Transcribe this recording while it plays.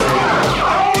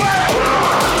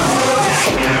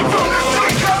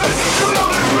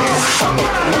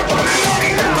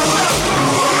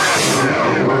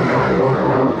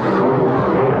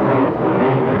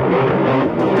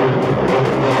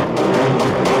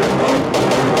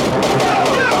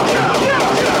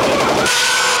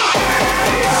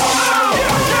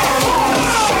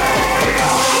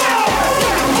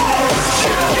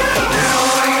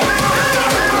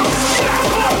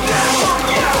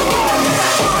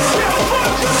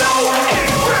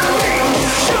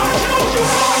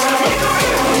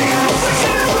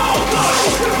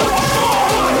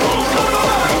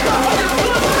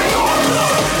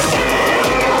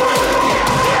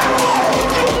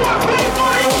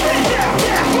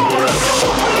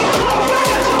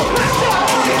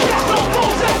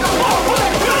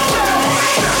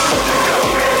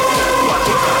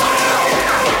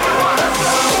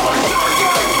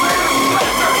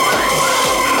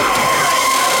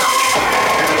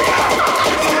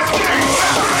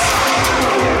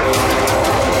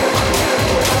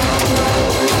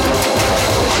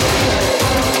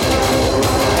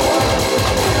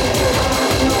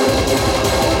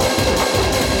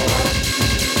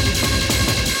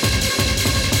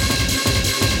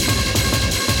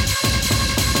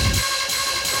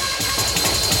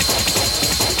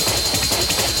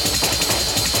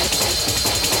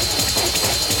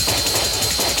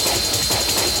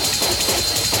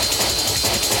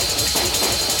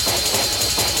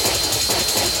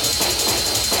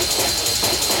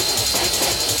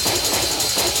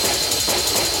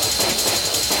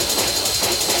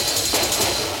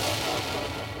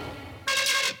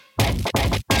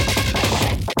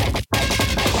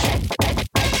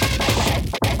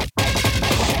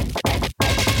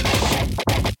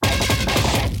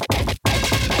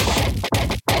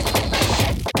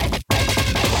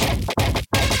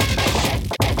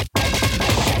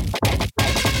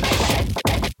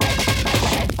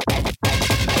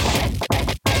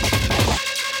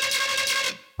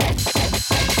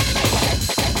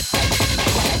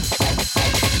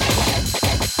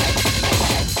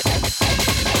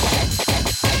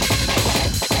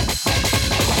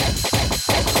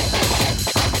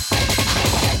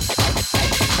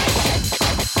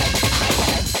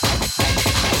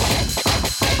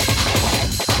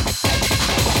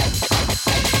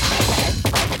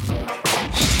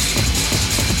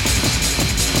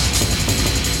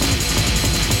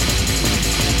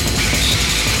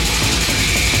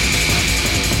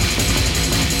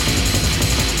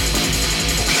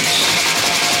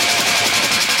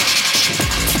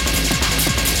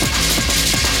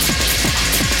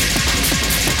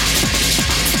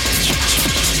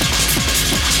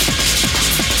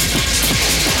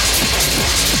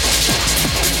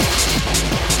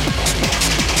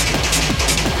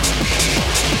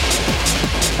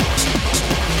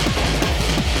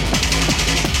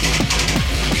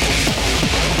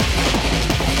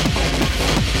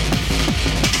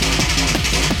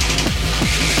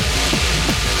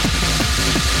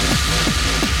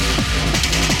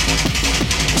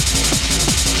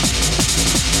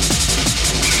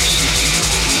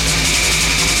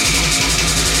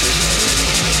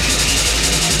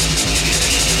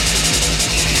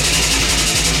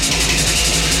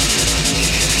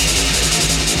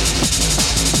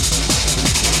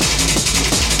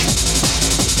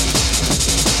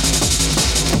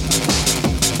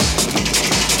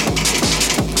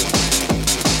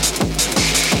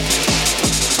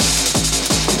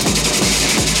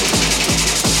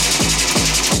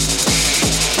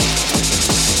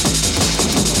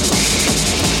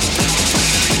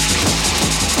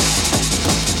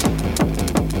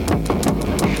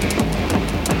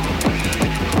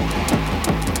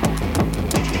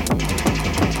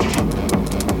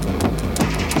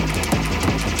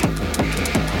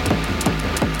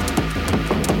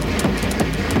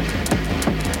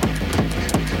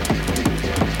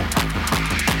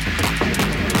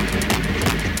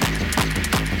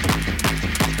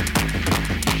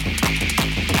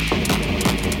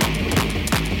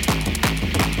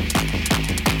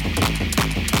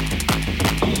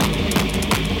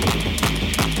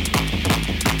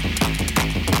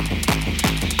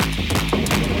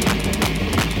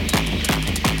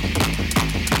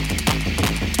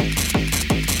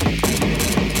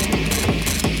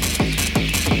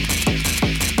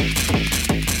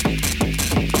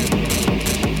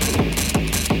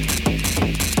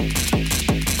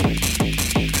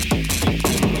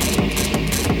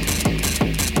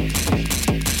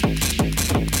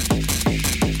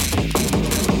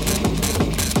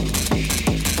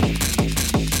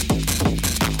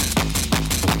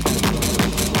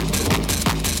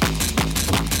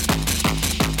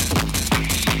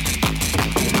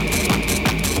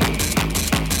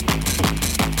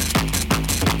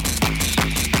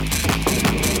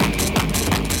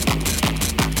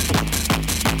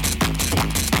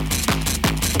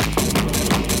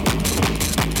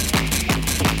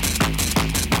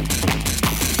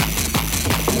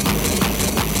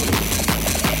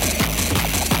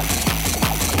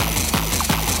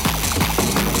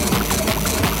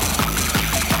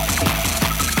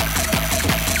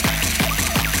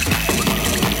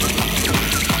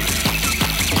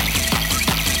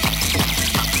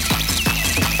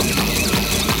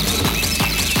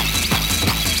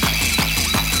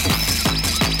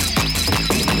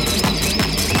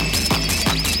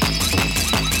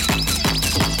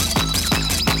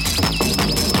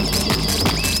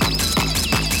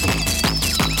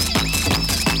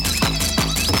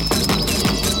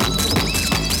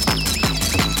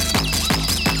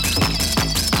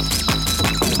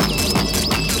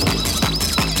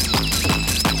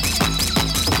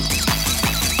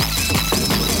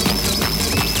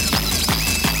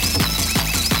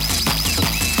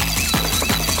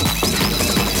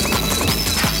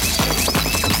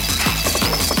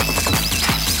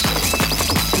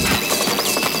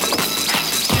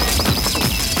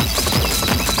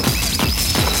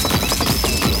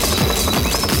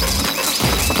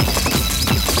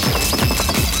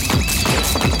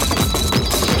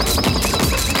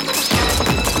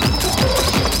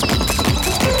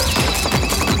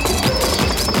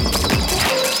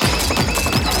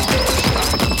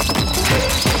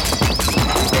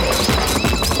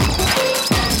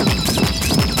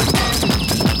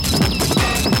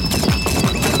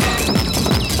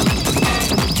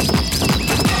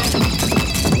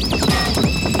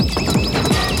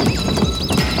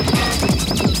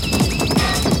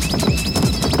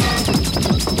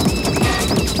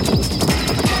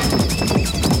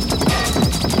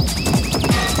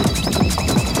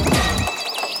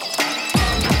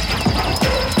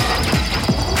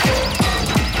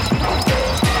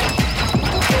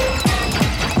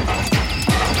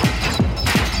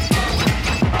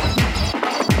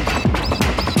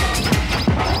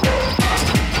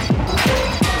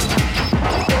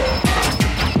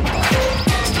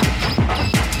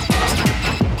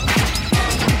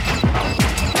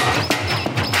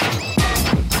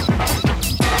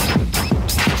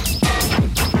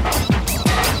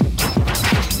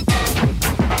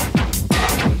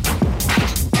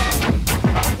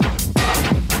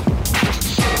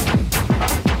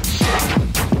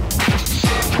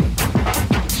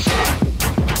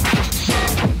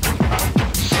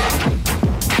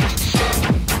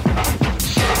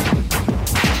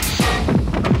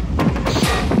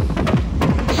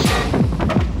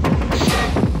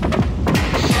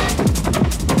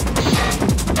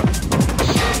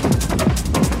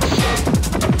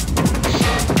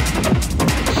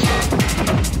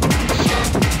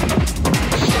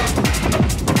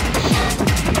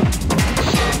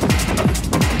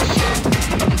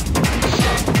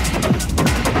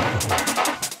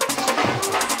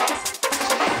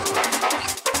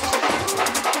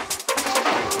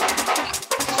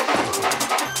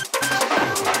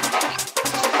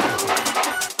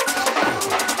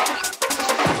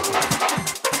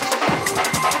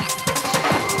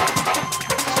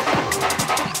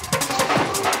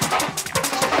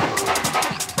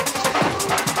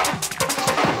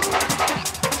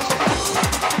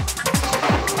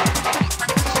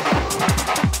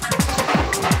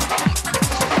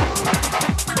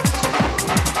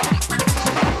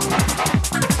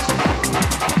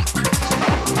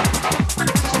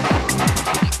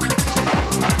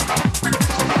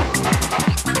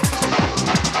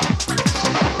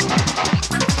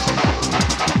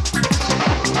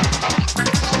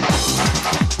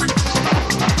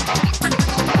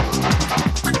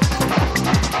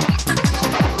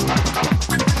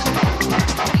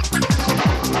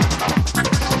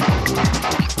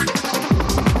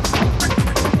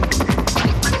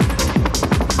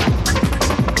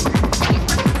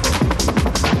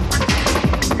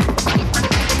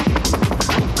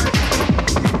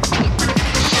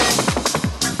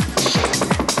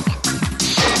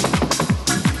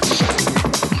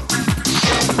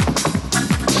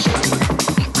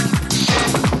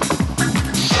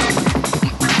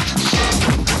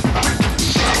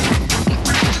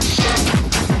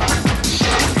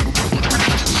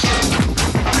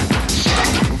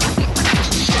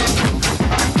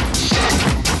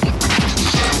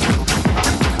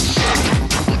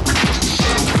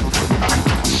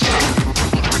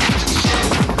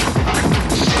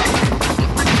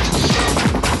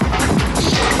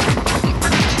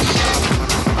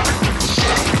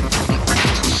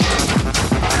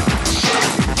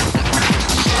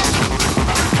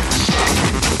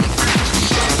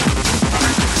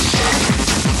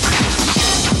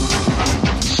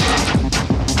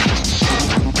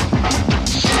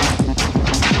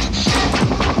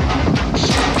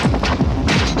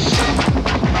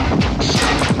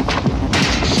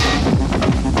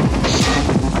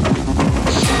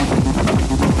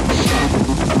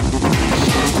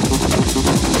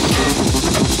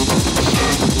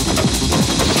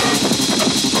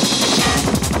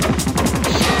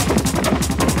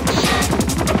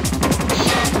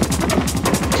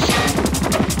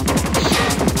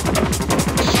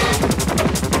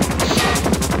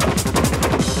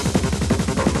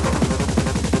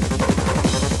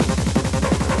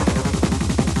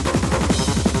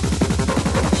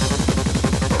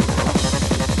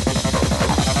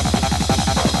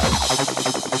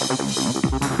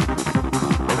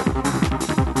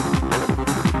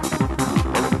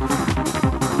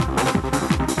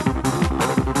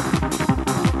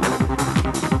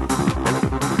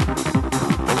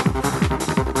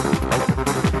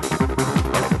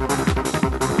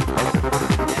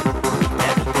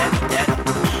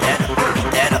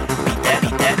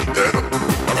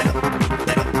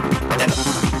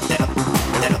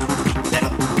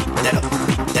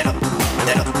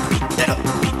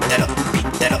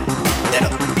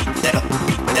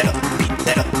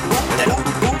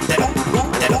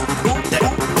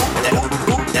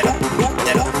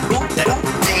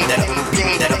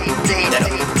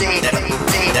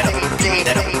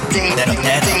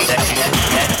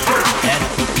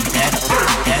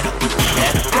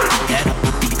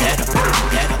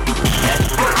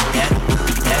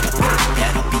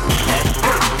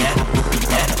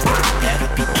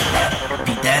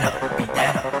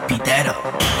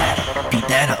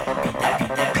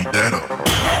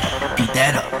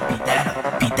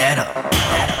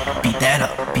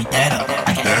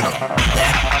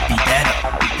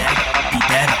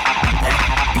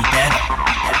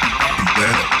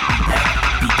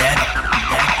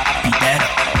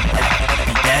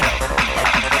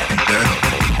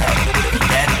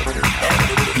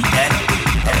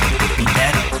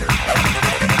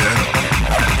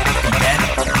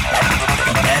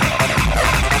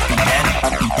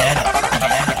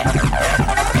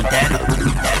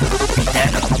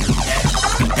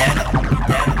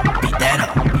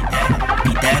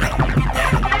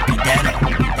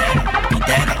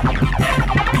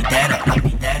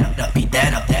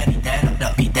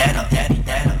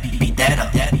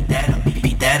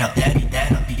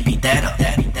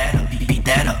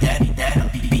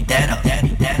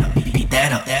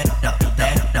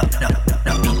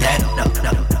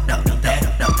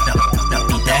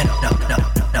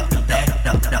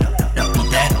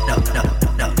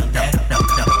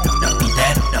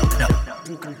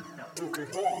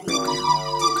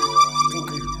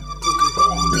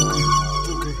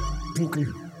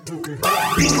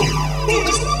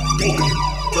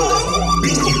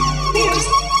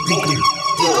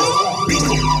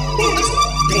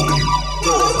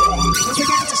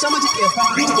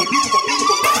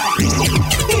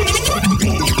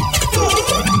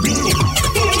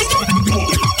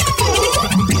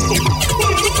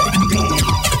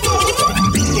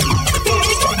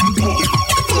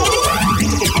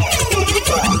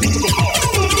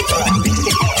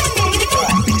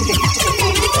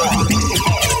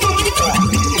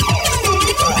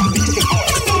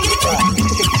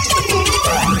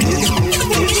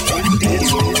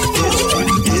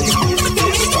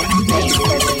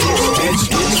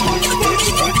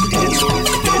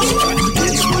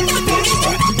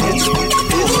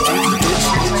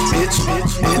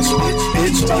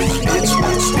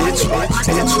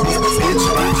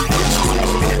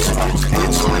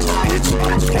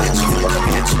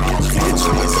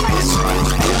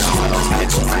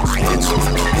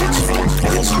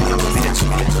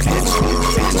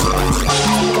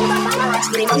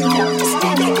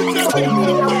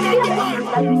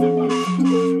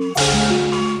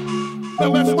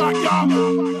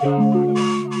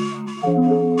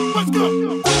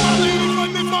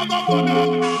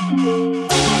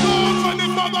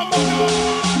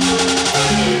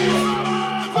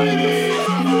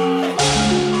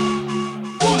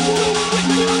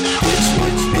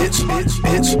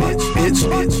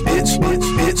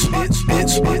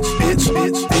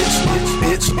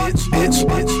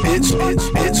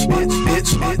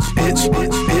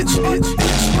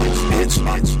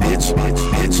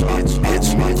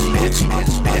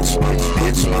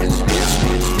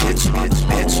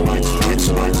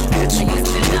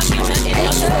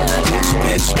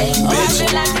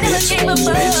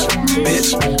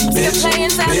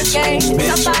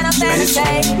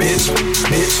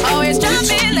Always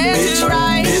jumping left to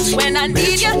right. When I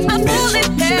need you, I'm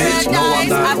fooling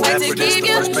paradise. I fight to keep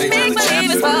you, make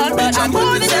believe it's fun, but I'm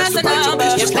more than just a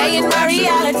number. You're playing my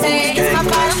reality, it's my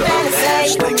final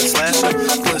fantasy. Slinking, slashing,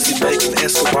 pussy bacon,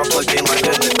 Escobar, plug in like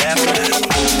that and after.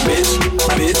 Bitch,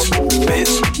 bitch,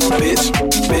 bitch, bitch,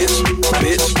 bitch,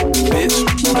 bitch, bitch, bitch,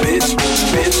 bitch,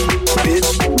 bitch, bitch,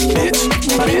 bitch,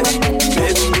 bitch, bitch,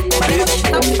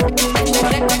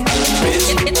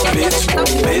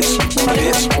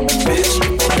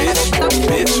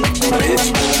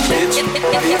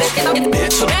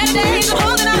 Bad days are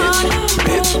holding on.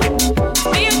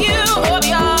 Me and you will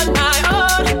be on my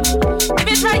own. If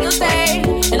it's right, you'll stay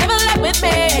and live a life with me.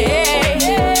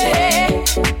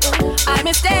 I'm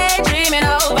in daydreaming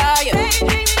over you.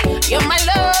 You're my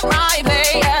love, my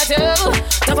player too.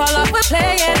 Don't fall off, we're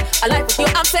playing. A life with you,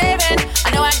 I'm saving.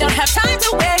 I know I don't have time to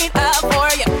wait up for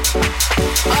you.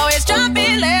 Always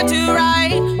jumping left to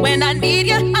right. When I need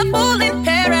you, I'm full in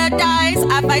paradise.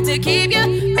 I fight to keep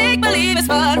you, make believe it's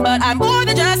fun, but I'm more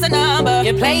than just a number.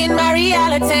 You're playing my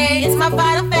reality, it's my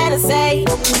final fantasy.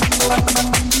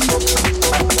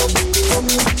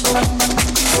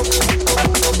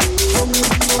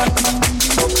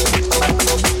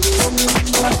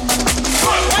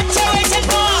 What you waiting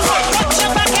for? Put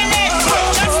your back in it.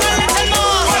 Just a little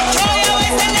more. Throw your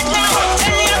waist in it now.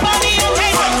 Tell your body you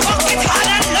take. Fuck it hard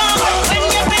and long. When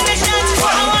you finish that,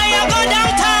 I want you go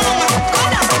downtown.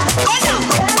 Go down,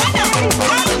 go down, go down.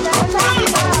 Come, come, come, come.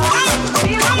 Go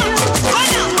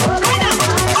down, go down, go down,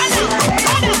 go down.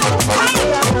 Come,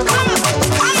 come,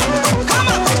 come,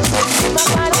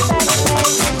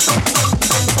 come.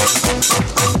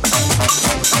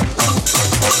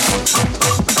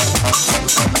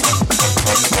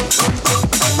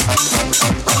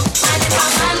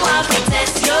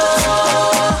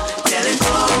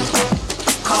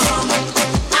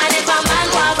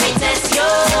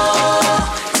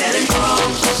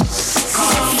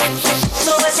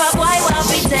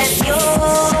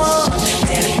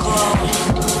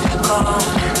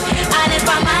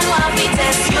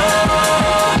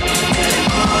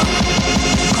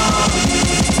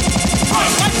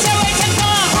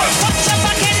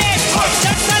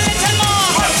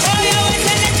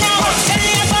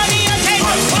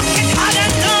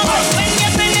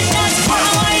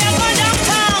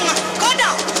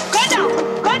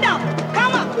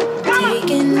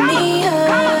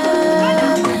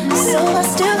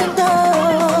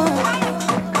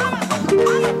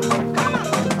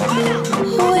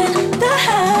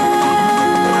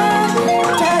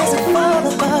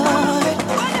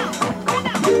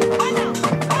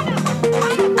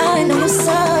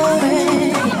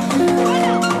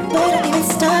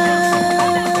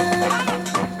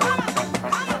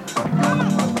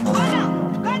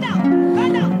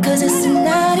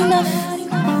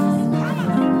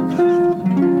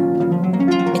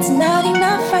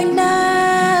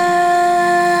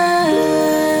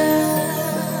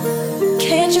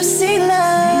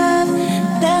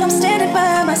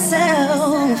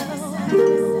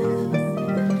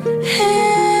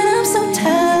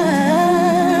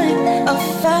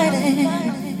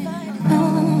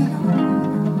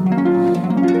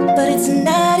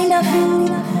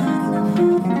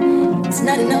 It's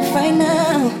not enough right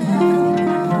now.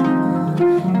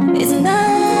 It's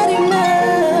not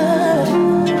enough.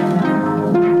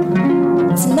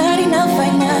 It's not enough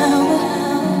right now.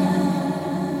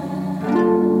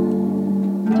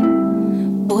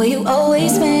 Boy, you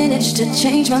always manage to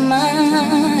change my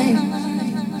mind.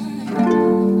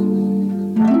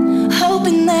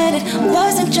 Hoping that it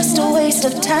wasn't just a waste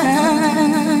of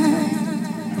time.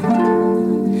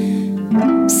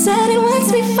 Said it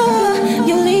once before,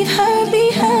 you leave her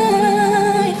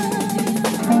behind.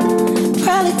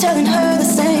 Probably telling her the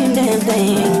same damn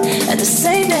thing at the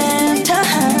same damn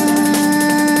time.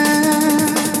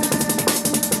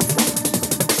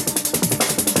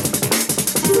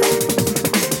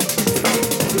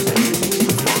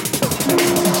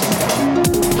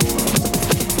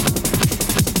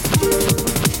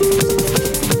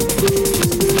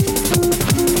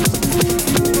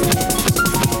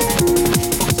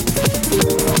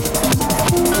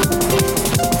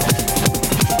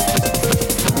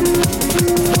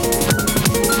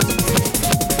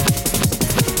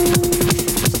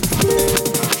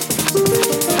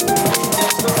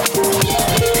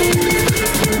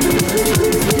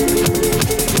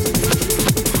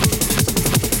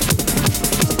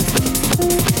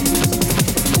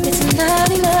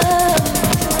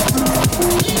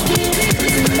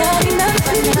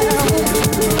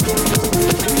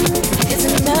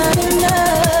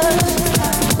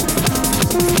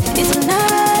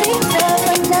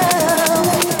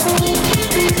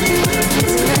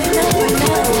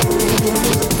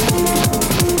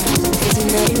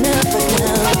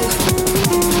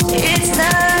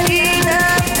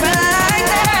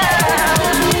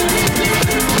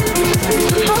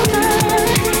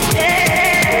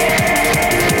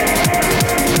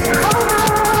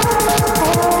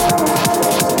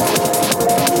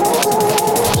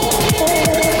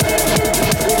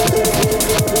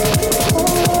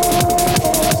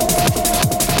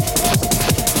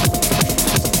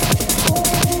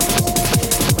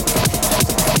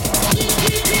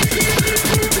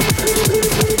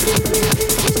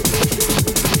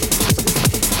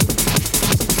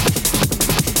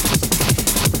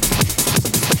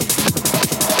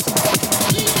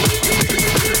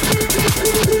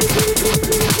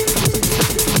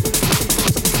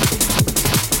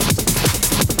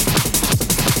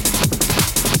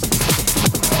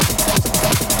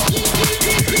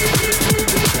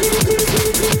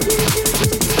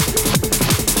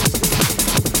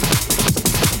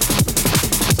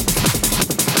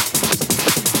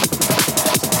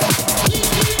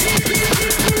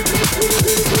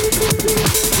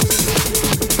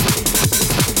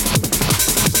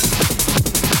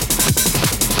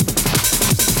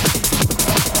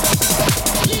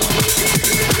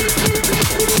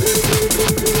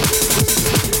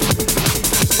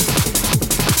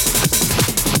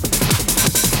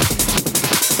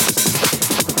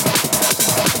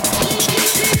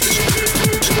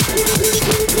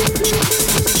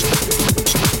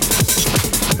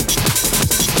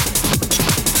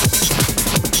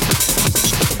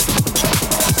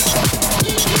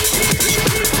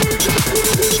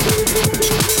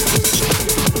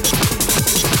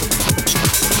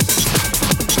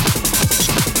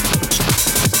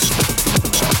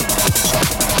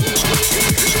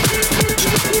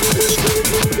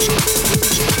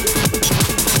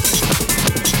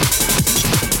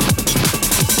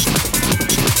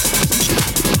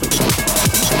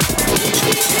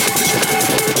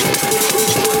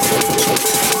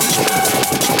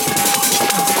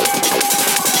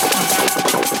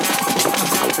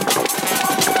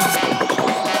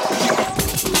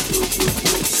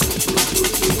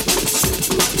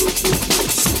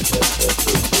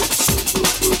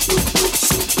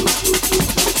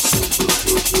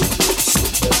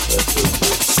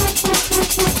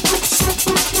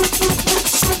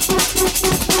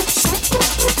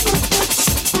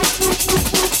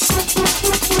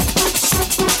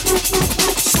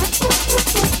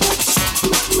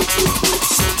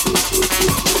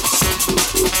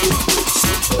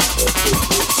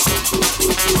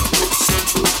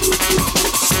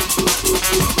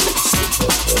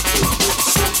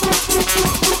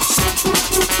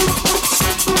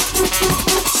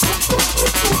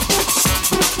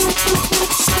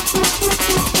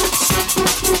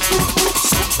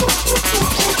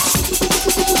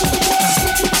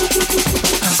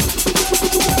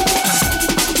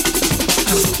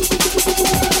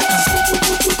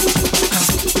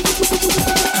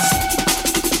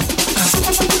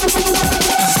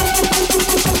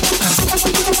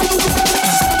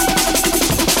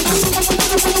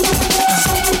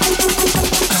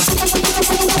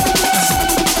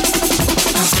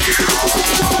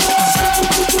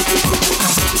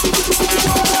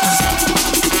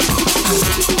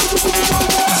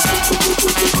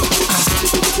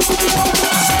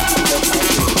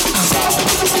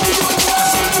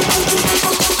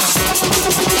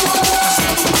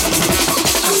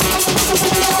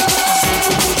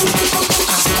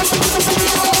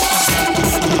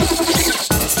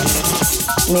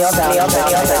 Kneel down and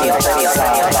lift my feet. Kneel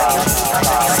down.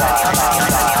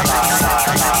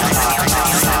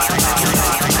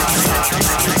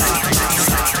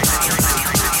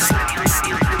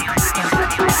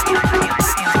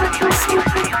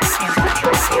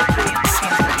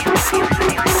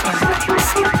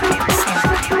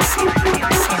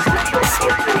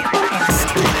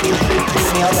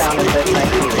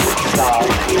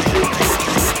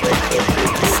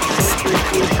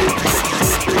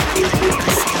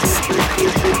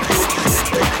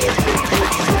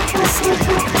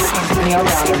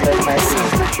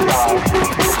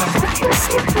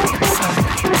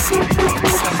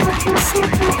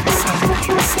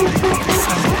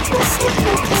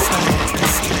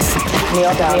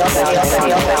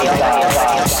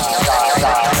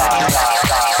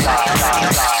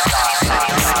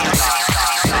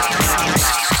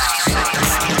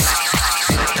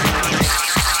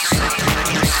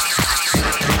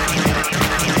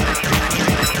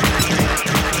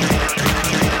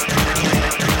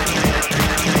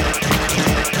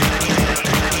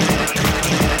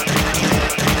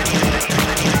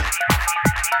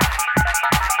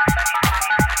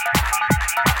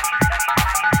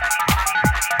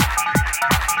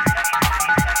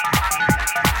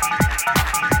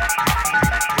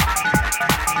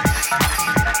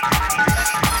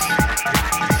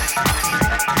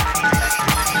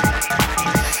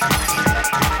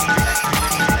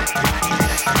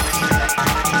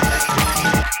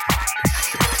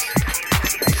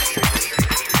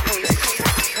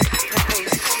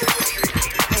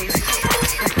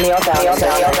 Kneel down.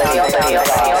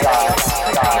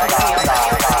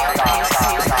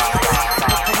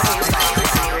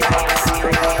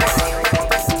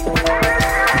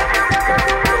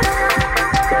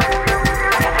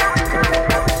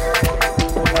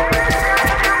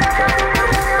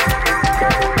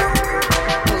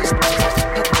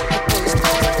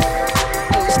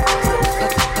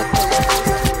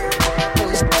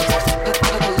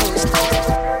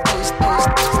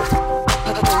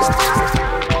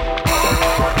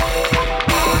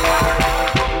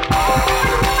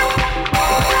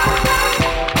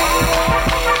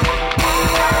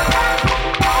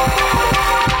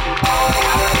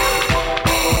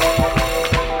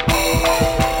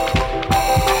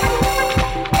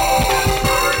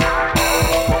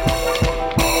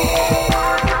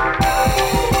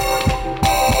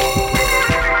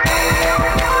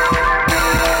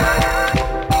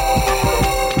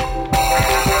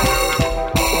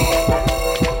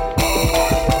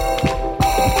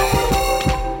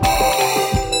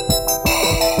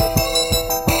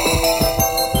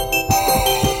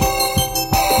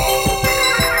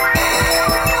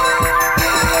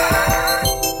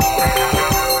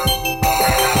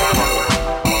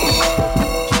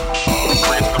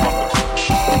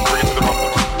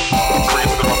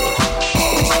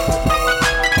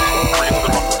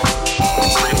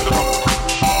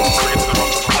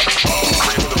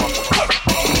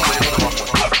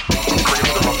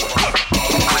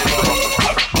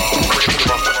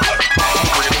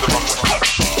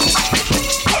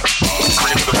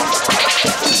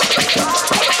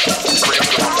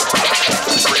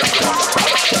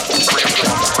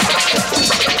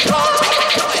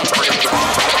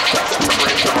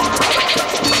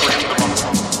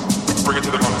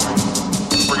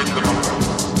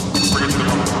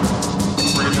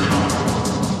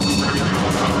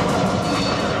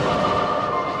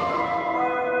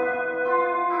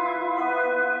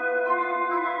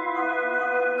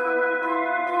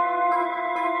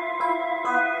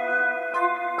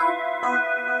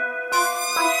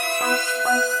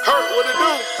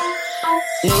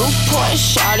 Newport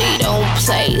shawty don't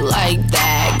play like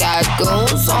that. Got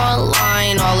goons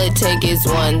online, all it take is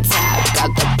one tap.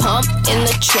 Got the pump in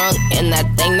the trunk and that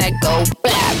thing that go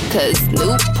back. Cause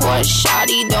Newport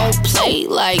shawty don't play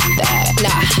like that.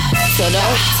 Nah, so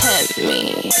don't tempt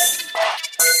me.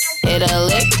 It'll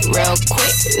lick real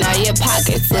quick, now your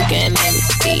pockets looking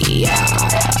empty.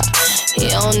 He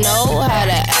don't know how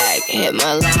to act. Hit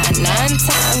my line 9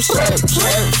 times, trip,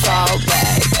 fall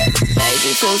back. Made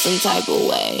you feel some type of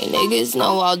way. Niggas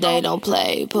know all day don't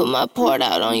play. Put my port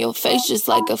out on your face just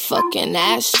like a fucking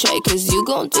ashtray. Cause you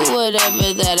gon' do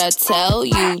whatever that I tell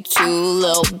you to.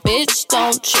 Little bitch,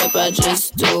 don't trip, I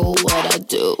just do what I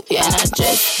do. Yeah, I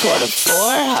just poured a 4,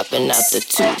 hopping out the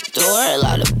 2-door. A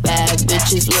lot of bad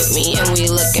bitches with me and we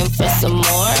looking for some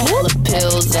more. Hella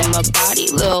pills in my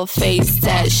body. Little face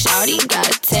tat shawty.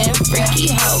 Got 10 freaky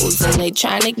hoes and they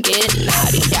tryna get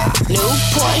naughty.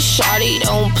 Newport shawty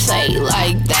don't play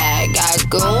like that. Got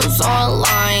goons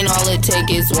online, all it take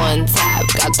is one tap.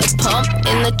 Got the pump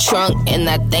in the trunk and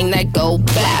that thing that go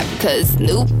bap. Cause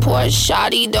Newport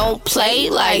shawty don't play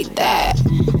like that.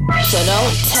 So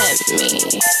don't tempt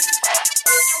me.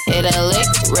 Hit a lick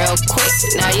real quick,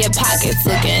 now your pocket's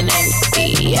looking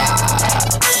empty, yeah.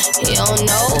 You don't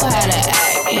know how to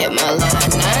act. Hit my line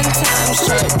 9 times,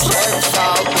 chirp,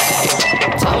 fall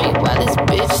back. Tell me why this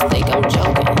bitch think I'm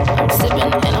joking. I'm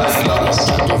sipping and I'm smoking,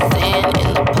 drop the Zan in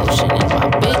the potion. And my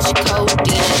bitch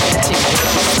codeine into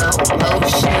slow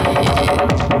motion.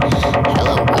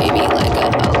 Hella wavy like a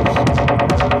ocean.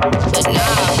 But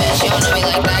nah, bitch, you don't know me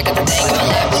like that. Got the thing in my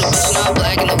lap with a bitch in all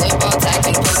black and the whip all tacked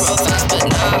and pull real fast. But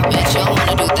nah, bitch, you don't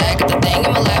wanna do that. Got the thing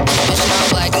in my lap with a bitch in all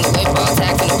black and the whip all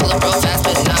tacked and pull it real fast.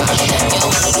 But nah, you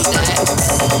don't wanna do that.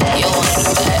 You don't wanna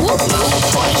do that.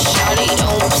 Newport shawty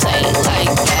don't play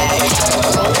like that.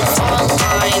 Goes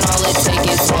online, all it take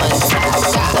is one tap.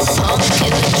 Got a pump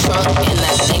in the trunk and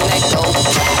that thing that go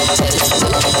black. Cause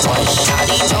Newport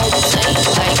shawty don't play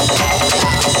like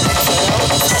that. So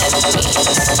don't tempt me.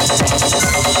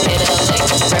 Hit a lick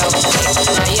real quick,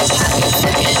 now your pocket's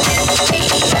looking empty.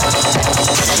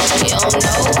 You don't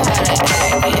know how to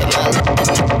act. Hit my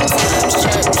times,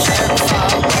 chirp,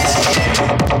 fall back.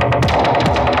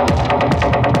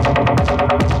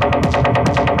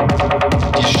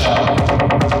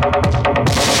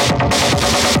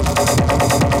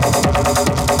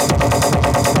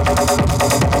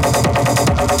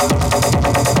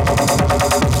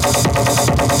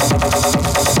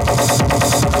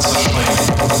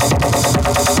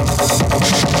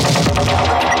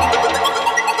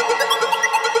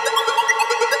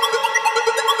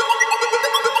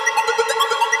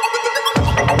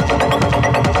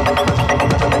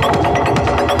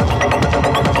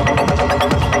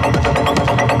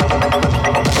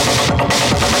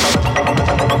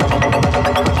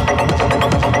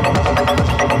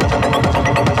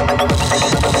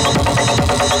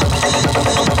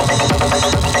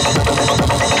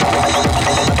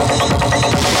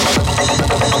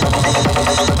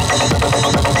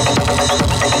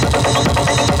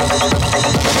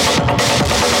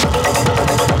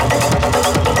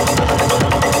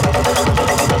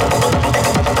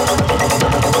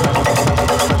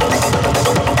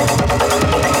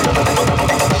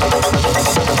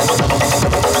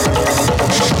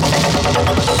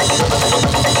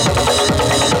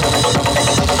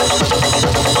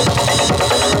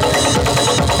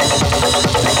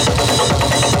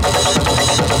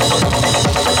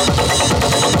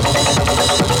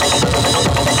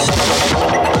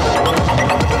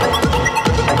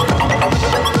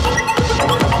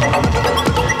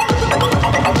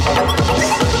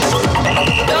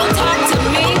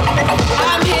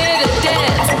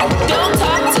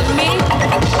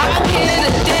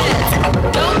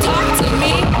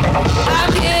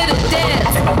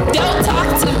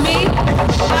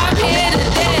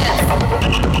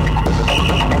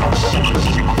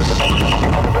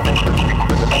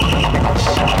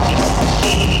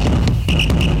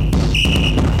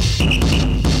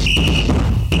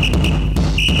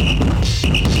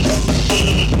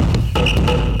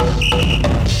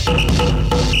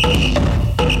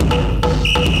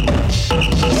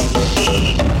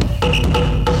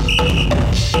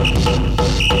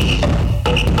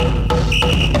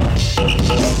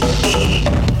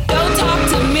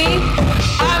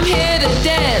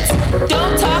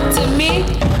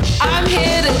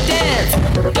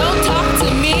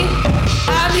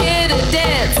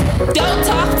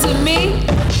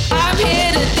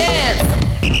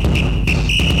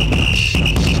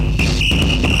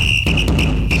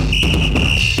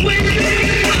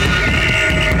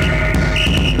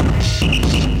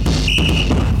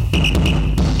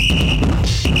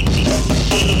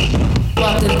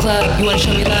 You wanna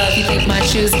show me love, you think my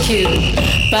shoes cute,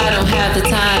 but I don't have the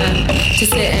time to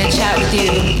sit and chat with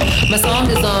you. My song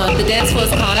is on, the dance floor's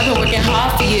calling, I've been working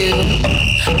hard for you,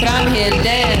 but I'm here to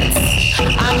dance,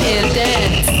 I'm here to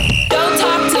dance. Don't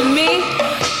talk to me,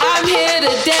 I'm here to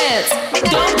dance.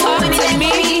 Don't talk to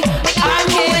me, I'm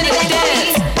here to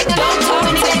dance. Don't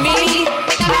talk to me,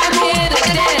 I'm here to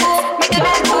dance. Make a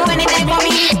man do anything for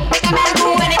me, make a man do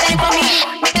anything for me,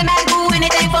 make a man do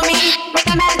anything for me, make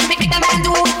a man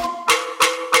do.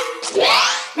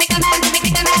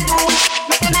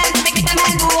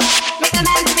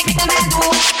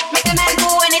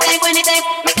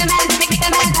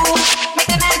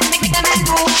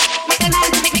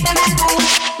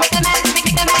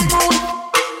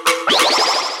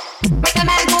 Make a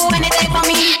man do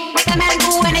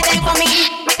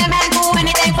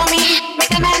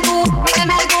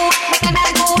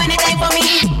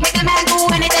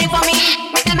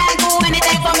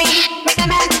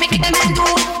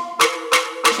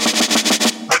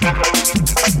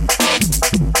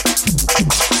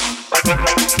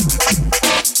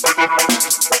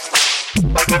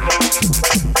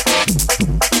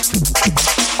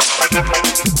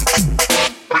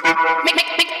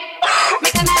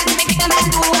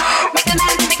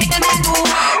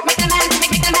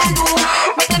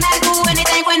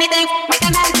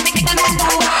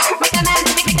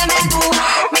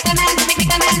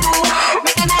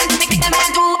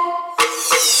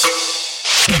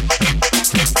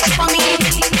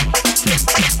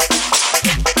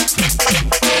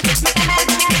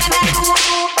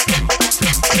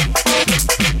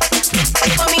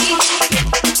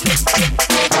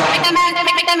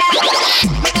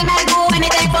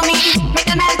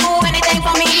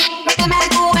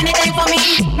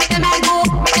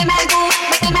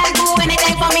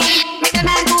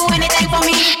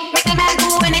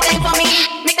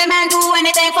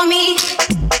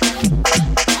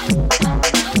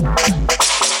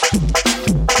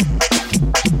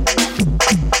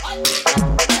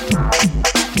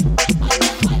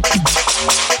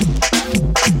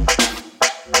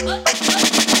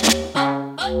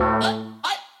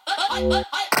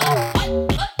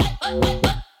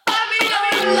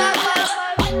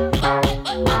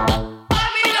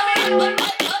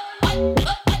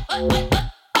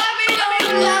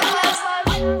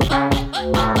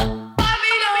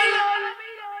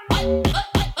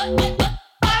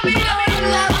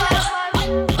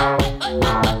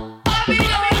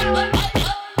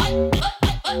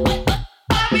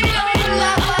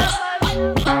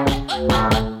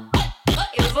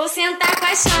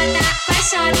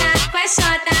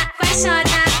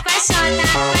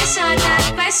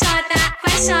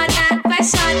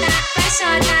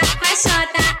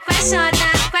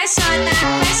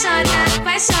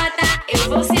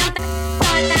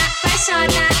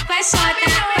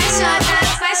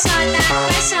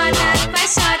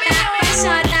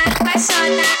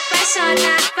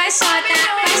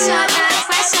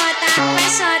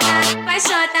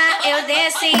Eu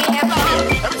desci, é bom.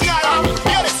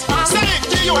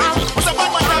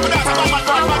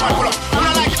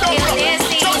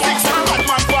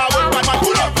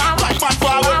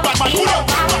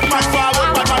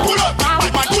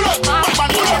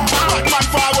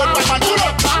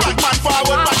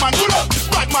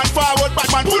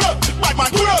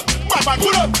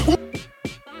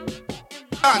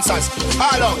 Answers,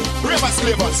 all out, ravers,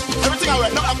 flavors. Everything I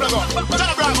wear, not a plug up.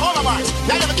 John Brown, home of Mars.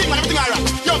 Yeah, I'm the king, man, everything I rock.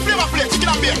 Yo, flavor plate, chicken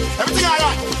and beer. Everything I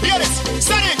rock. Hear this,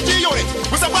 Sonic, G-Unit.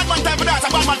 We say bad man time for dance, a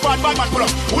bad man forward, bad man pull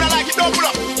up. Who don't like it, don't pull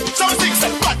up. Some things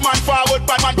say, bad man forward,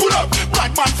 bad man pull up.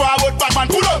 Bad man forward, bad man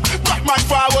pull up. Bad man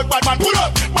forward, bad man pull up.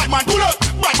 Bad man pull up,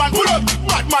 bad man pull up.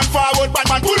 Bad man forward, bad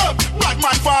man pull up. Bad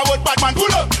man forward, bad man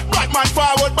pull up. Bad man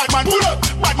forward, bad man pull up.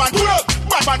 Bad man pull up.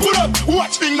 Bad man pull up.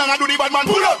 Watch thing and do the bad man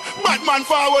pull up. Bad man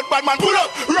forward, bad man pull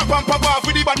up. Rap and pop off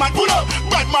with the bad man pull up.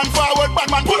 Bad man forward, bad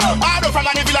man pull up. Hard up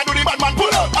and Villa do the bad man pull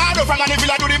up. Hard up and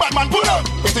Villa do the bad man pull up.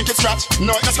 You think it's scratch?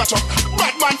 No, it's scratch up.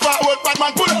 Bad man forward, bad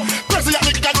man pull up. President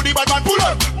Nick do the bad man pull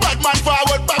up. Bad man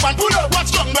forward, bad man pull up.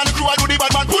 Watch Young Man crew do the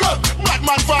bad man pull up. Bad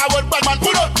man forward, bad man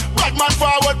pull up. Bad man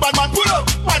forward, bad man pull up.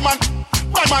 Bad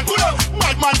man pull up.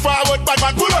 Bad man forward, bad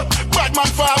man pull up. Bad man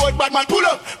forward, bad man pull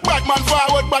up. Bad man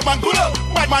forward, bad man pull up.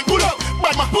 Bad man pull up.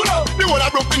 Bad man pull up. The whole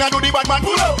of Brooklyn do the bad man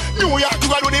pull up. New York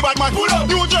crew do the bad man pull up.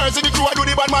 New Jersey the crew do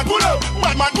the bad man pull up.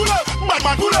 Bad man pull up. Bad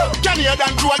man pull up.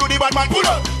 Canadian crew do the bad man pull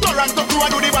up. Toronto crew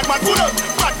do the bad man pull up.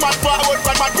 Bad man forward,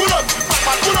 bad man pull up. Bad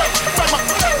man pull up. Bad man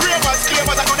pull up. Ravers,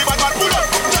 Clavers do the bad man pull up.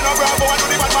 John Bravo do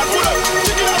the bad man pull up.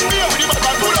 Chicken and beer with the bad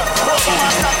man pull up. Rosa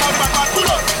man stand down the bad man pull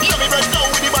up. Yummy bread down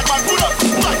with the bad man pull up.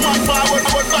 Bad man forward,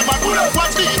 bad man pull up.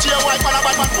 Watch DJ White man a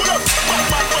bad man pull up. Bad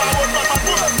man forward, bad man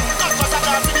pull up. Not just a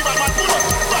dance with the bad man pull up.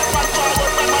 Bad man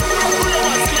forward, bad man pull up.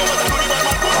 Ravers, Clavers do the bad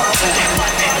man pull up. Bad man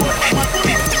forward, bad man pull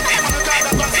up. Bad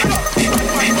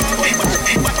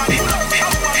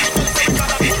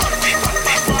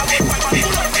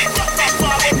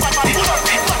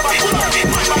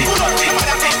man pull up.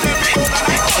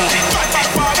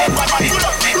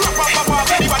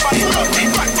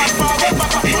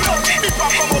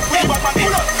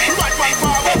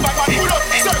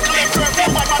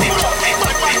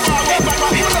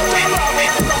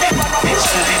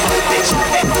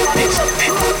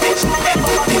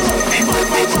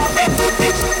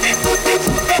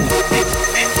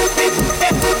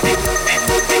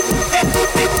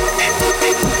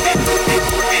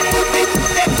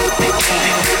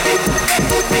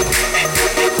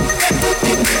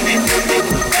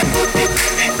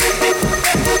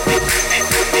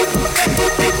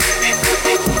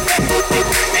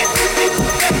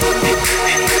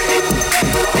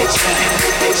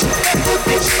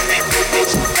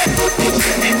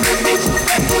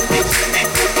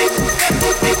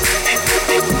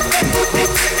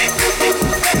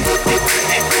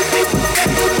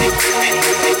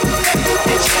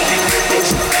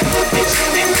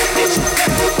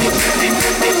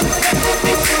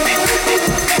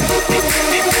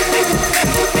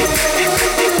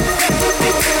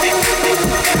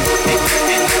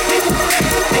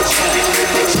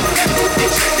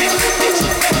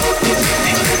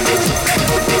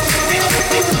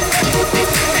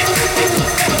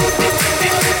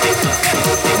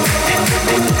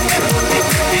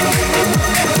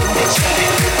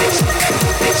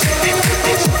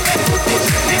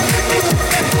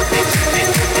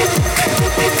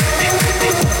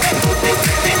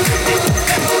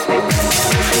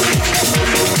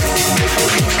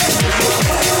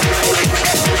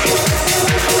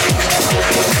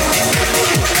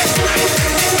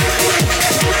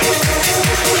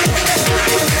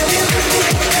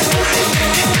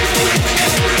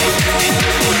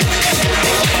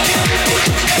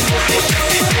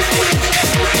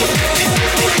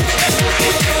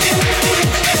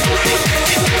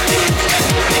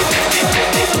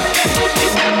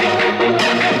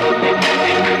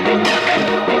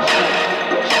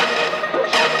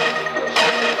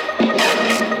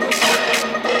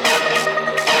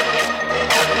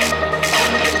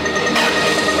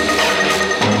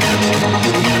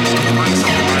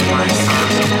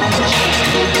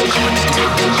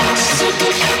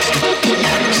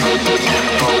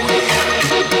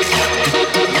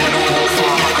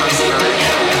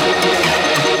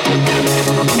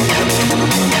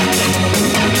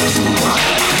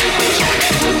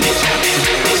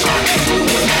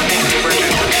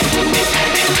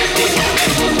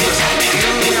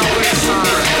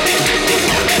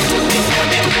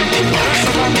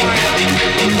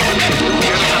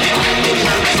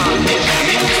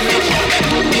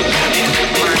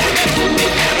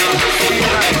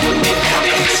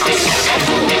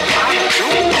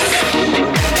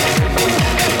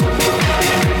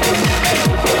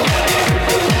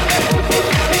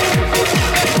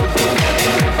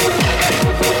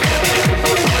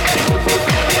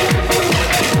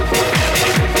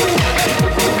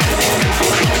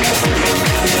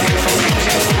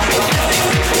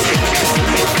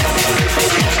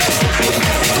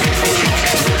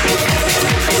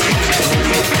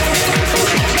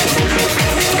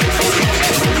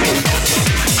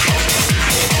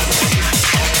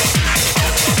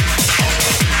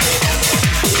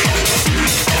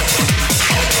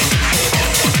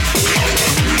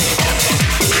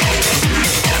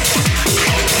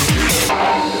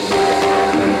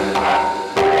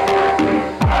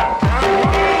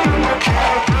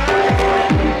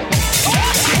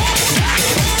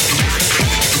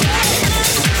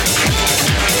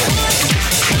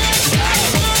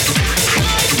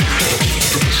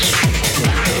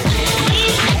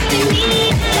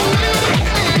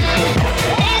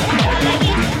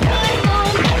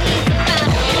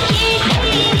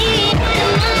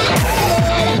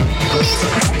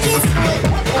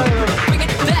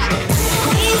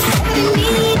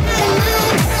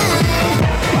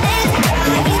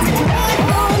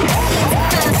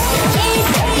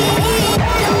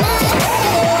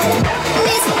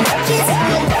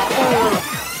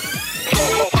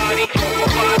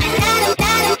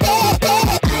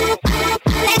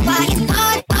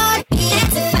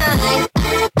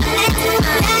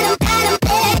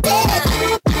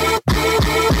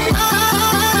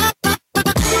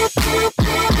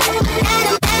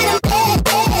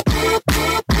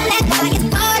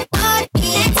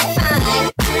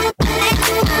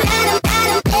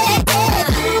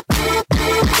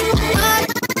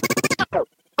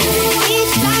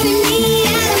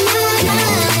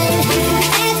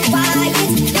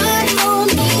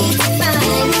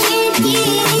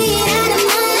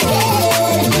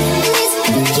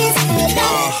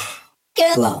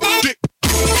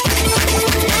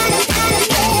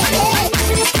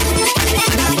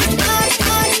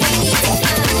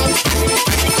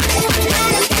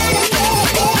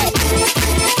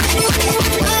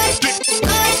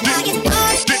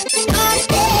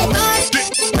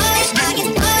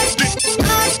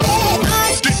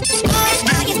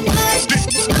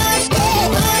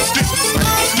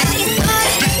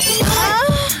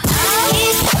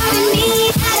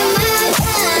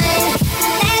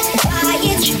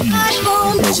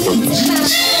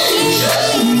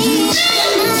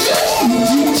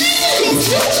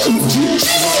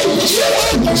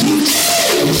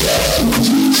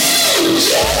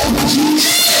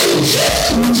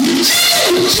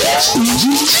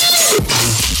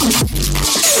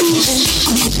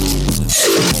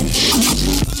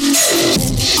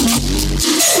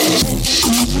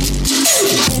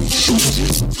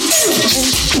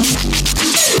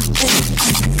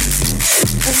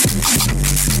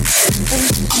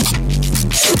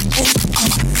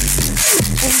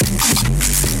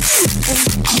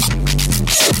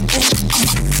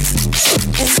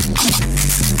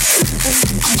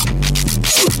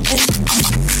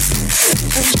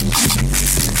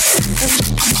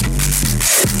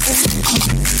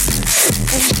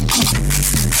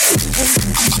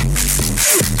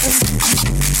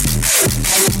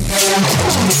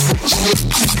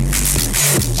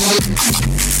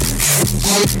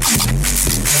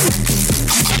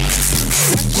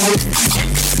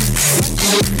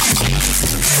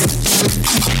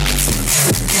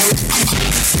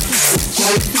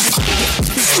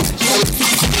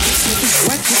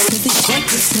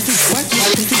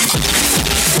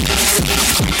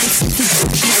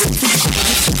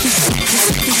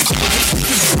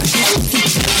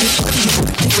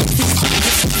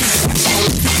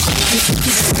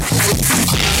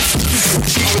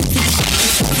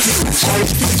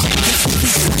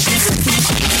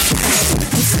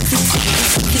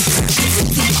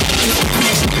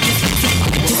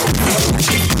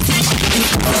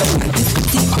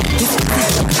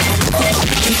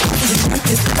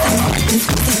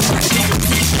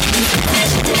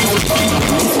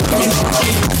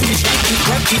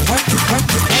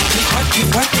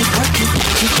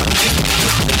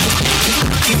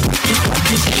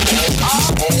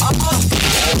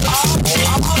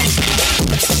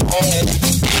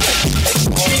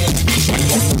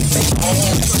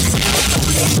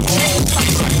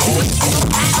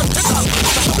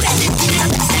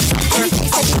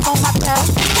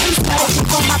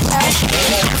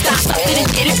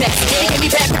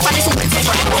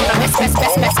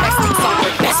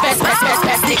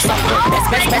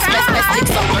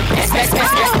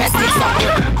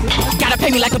 Gotta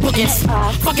pay me like the bookings.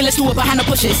 Fucking let's do it behind the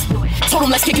bushes. Told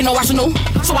them let's kick in no arsenal,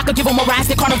 so I could give them a rise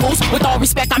to carnivals. With all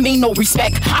respect, I mean no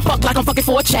respect. I fuck like I'm fucking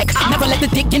for a check. Never let the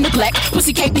dick in neglect.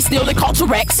 Pussy can't be still, they call to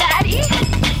Rex. Daddy.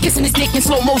 Kissing his dick in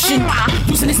slow motion.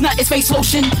 Using his nut as face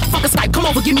lotion. Fuck a Skype, come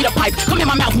over, give me the pipe. Come in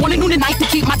my mouth, morning, noon, and night to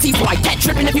keep my teeth white. Cat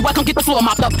tripping everywhere, come get the floor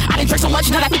mopped up. I didn't drink so much,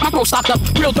 now I think my throat stopped up.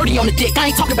 Real dirty on the dick, I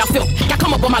ain't talking about filth. Got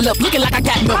come up on my lip, looking like I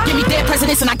got milk. Give me dead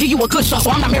presidents and I give you a good shot.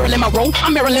 So I'm not Marilyn Monroe,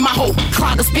 I'm Marilyn my hoe.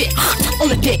 Clog a spit on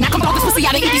the dick. Now come on, this pussy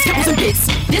out and eat these kibbles and bits.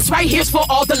 This right here's for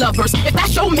all the lovers. If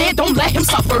that's your man, don't let him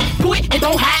suffer. Do it and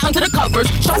don't hide under the covers.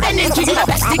 Show that ninja you the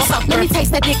best dick sucker. Let me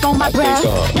taste that dick on my breath.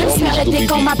 Let me smell that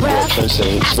dick on my breath.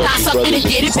 After I sucked it and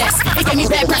did it best. It gave me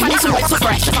bad breath, I need some wet so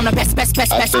fresh. I'm the best dick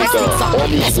sucker. Best dick sucker.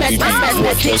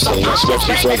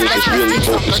 Especially brothers that's really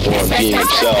focused on being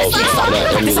themselves and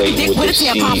not emulating what they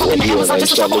see or hear and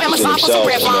start looking to themselves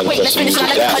and manifesting music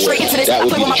that way. That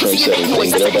would be the trend-setting thing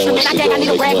that everyone wants to go and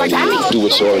make money, do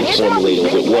what's already formulated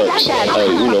if it works.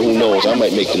 Who knows, I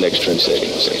might make the next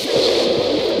trend-setting.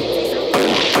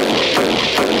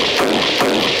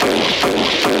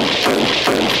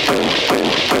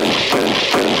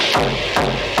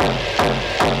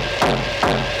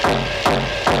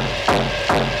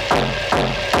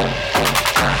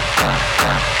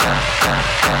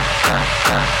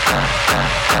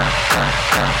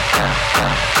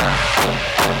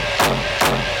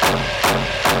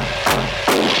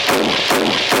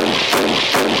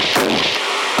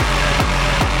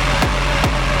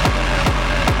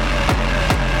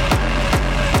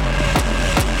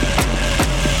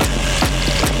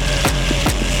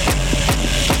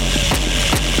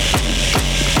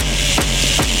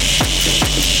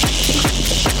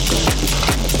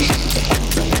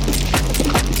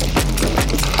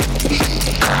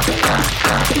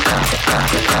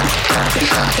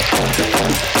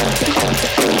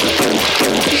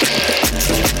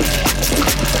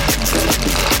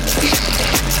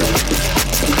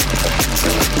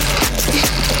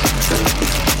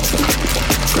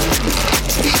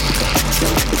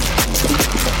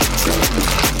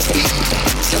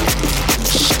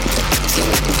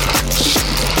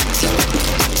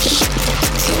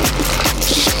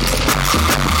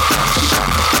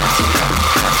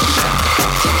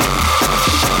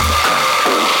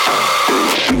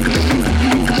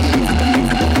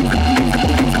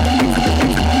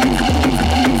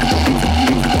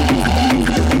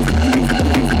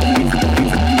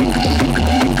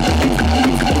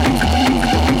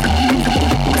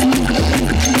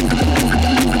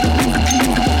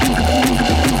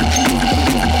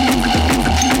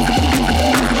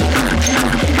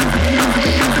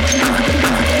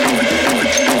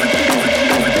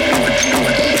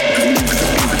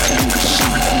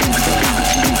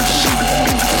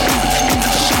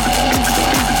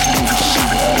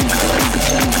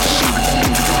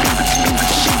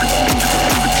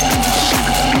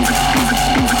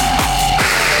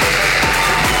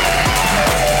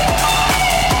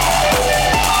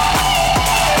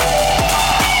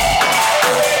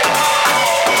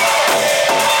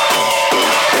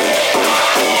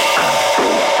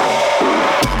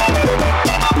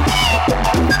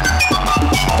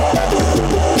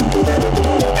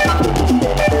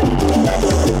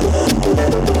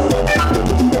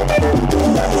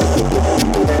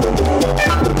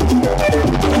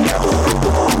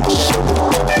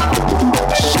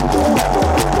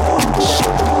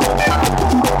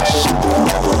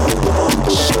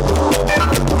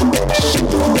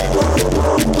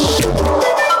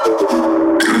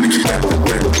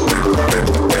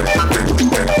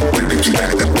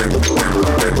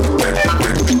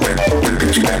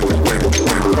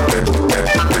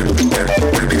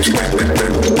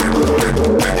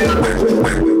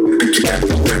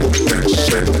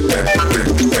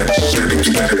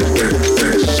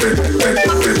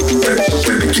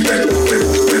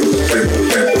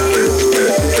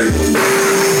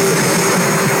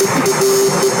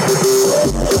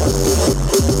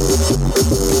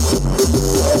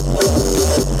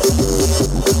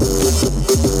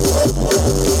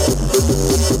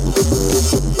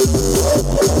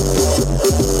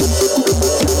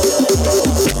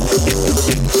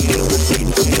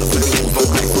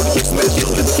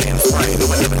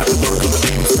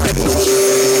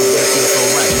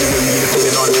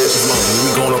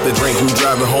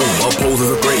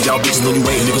 y'all bitches know you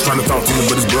ain't. Niggas tryna talk to me,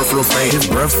 but his breath real faint. His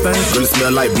breath stank, girl, it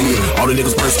smell like booty. All the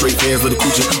niggas press straight fans of the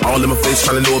coochie. All in my face,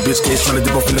 tryna know a bitch case, tryna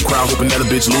dip off in the crowd, hoping that a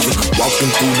bitch losing.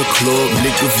 Walking through the club,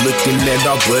 niggas looking at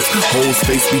our butts. Whole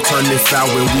face be turning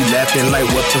sour when we laughing like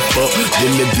what the fuck.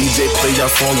 Then the DJ play our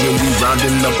song and we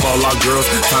rounding up all our girls.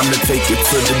 Time to take it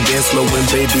to the dance floor and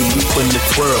baby we putting the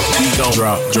twirl. We gon'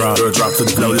 drop, girl, drop to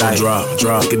the flow like drop,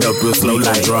 pick it up real slow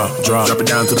like drop it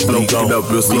down to the flow, pick it up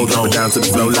real slow, drop it down to the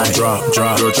flow like drop,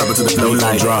 girl, drop it to the flow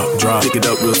like drop, pick it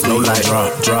up real slow like drop,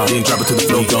 then drop it to the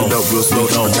flow, pick it up real slow,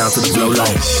 drop it down to the flow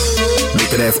like. Make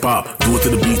that ass pop, do it to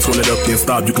the beat, twirl it up, then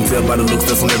stop. You can tell by the looks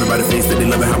that's on everybody's face that they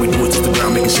love it how we do it. Just the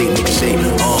ground, make it shake, make it shake.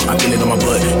 I feel it on my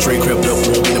butt, tray crept up,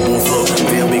 won't get a bull fuck.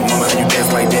 Damn big mama, how you dance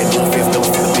like that? No offense, no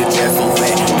to the bitch ass so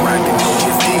fat. Grinding on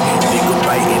his dick, nigga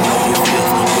biting on his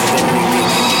lips. Put that nigga in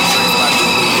the drink by the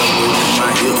way I'm moving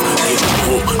my hips. Get the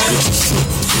hook, bitch, shit.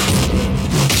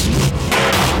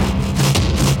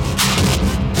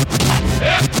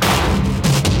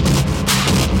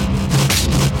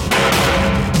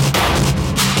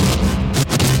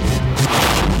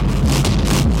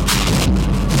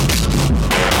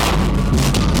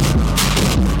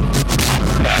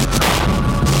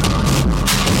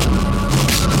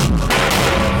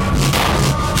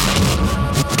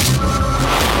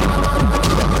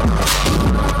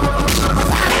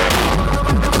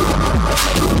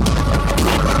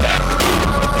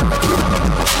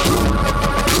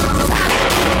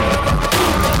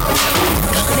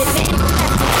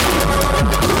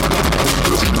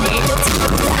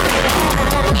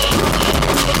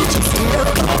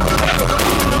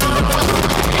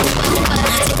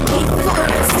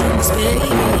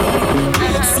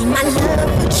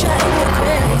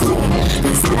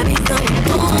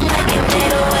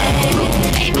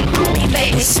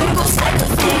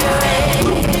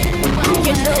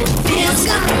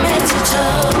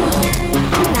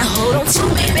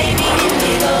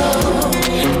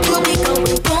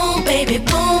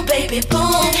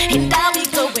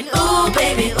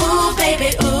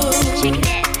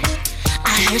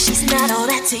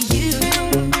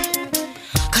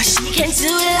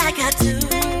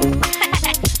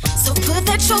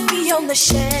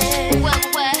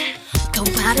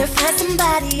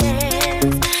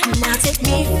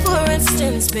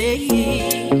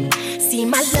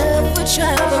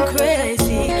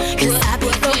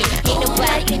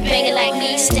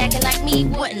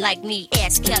 Like me,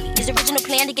 ask Kelly. His original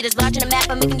plan to get us large on the map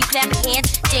by making you clap your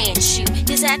hands, dance, shoot.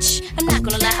 This I'm not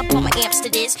gonna lie, I brought my amps to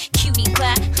this. Cutie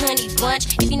pie, honey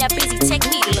bunch. If you're not busy, take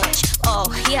me to lunch. Oh,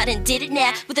 yeah, I done did it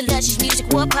now. With the luscious music,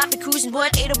 what poppin', cruising,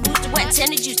 what? 8 booster, what?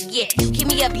 10 juice, yeah. Give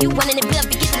me up, you running the bill,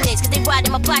 forget the names, cause they ride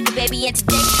in my pocket, baby. And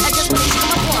today, I just wanna take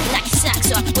my form, knock your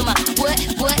socks off with my what,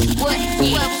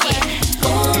 yeah.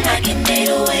 Boom, knock it made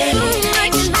away.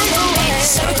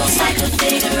 Circles like a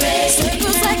figure eight.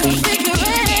 Circles like a figure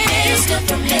eight. Feels good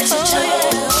from head to toe.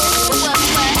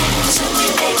 So we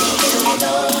baby, here we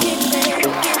go.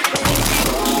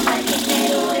 Like it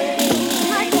made away.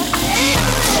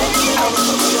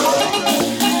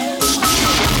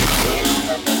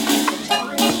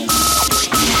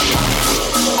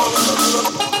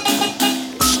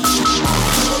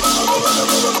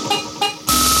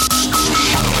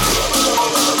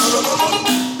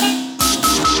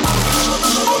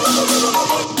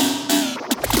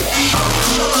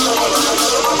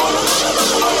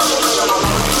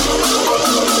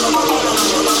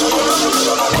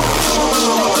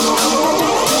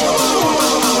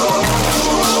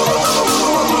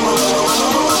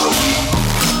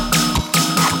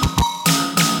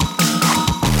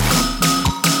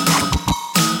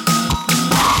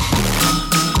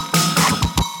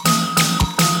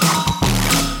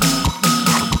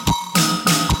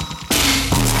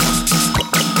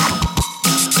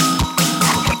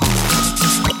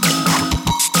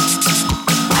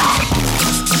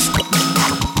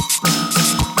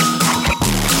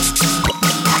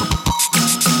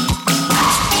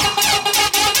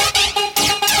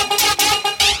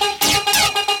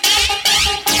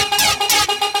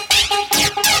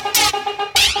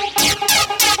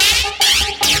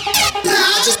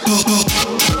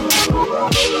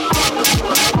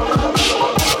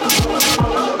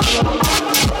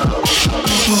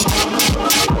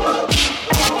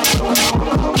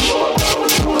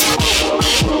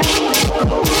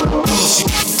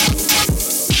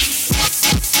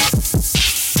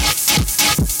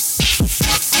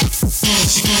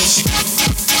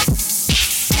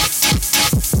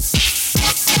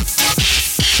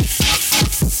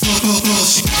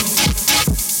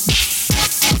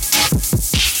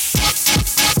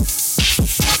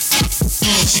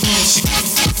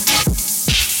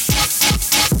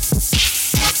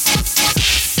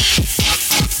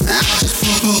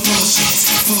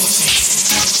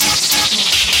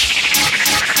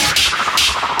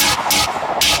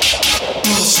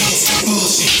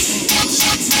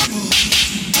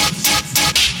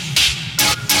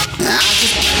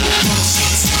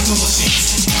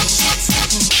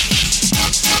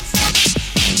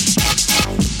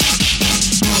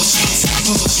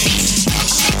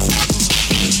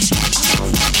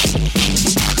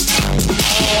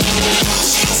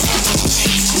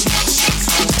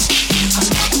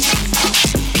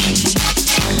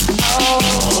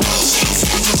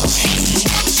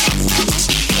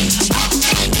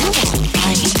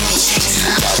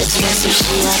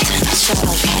 shot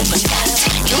right with that.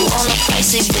 You want a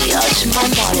pricey bitch, my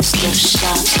modest gift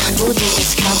shops. Booty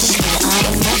is counting clean, I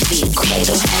am not be a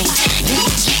cradle hang. You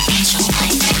get your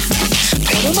way.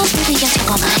 Play with my booty and talk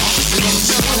on my head.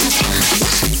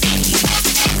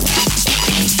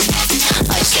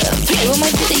 I said, play with my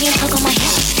booty and talk on my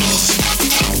head.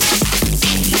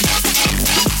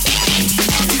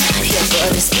 Your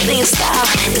blood is killing your style.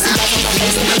 It's a buzz on my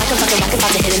face, and I'm like a fucking rocket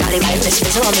about to hit it, naughty right in this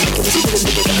face. I'm making this bigger,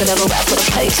 bigger, I could ever rap with a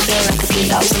pace. Feeling like a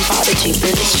 3,000 prodigy,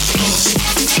 bitch.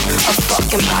 A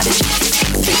fucking prodigy,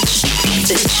 bitch, bitch,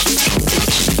 bitch.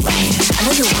 Right. I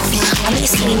know you want me, I know you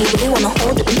see me, you really wanna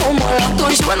hold it. No more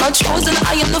outdoors, you are not chosen.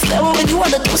 I am the pharaoh, and you are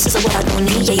the doses of what I don't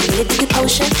need. Yeah, you really think you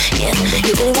potion? Yeah,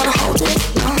 you really wanna hold it?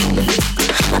 No,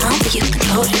 I don't think you can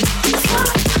hold it.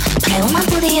 Play with my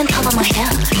booty and cover my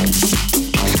hair.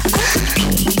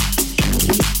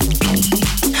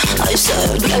 I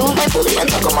said, play with my booty and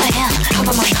cover my hair.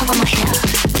 Cover my hair. Cover my hair.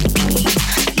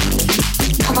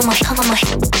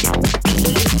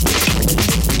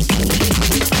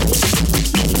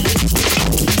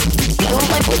 Play with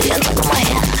my booty and cover my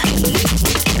hair.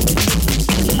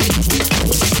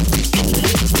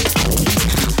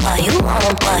 Why you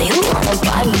wanna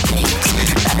buy me things?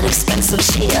 That expensive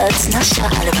shit, it's not sure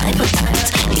how to buy with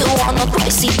that. You want a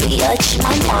pricey bitch,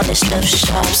 my modest of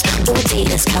shops. Booty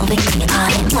is Calvin Klein,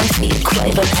 I am my feet,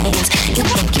 Craven Hanes. You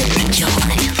think you enjoy.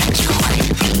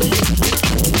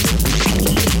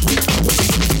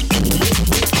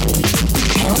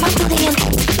 Play with my booty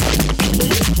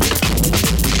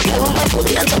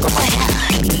and talk on my hair.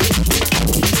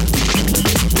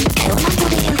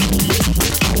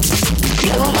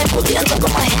 Play with my booty and talk on my hair. Talk on my hair. Talk on my hair. Talk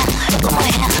on my hair. Talk on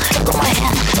my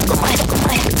hair. Talk on my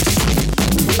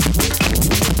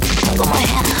hair. Talk on my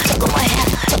hair. Talk on my hair.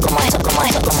 Talk on my hair.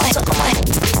 Talk on my hair. Talk on my hair.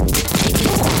 You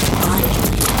want fun,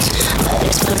 but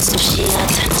it's put some shit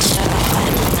right.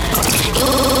 You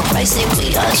pricey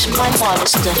bitch, my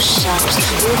modest of shops.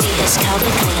 Booty is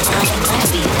Calvin Klein, I am not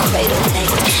be a cradle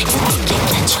late. You think you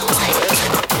get your way?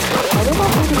 What do I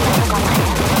booty and talk on my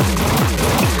hair?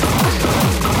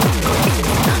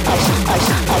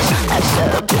 I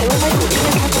said, play with my booty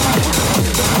and talk on my hair.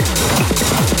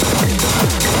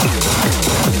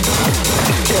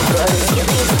 Your girl is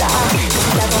killing your style.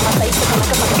 That's on my face, look like a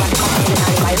fucking rocket. I'm hitting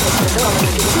out of my face, but I'm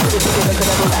gonna give you the bigger, could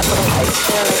ever rap with a face.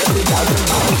 Feel like a 3,000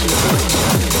 prodigy, bitch.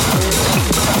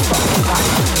 A fucking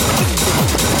prodigy.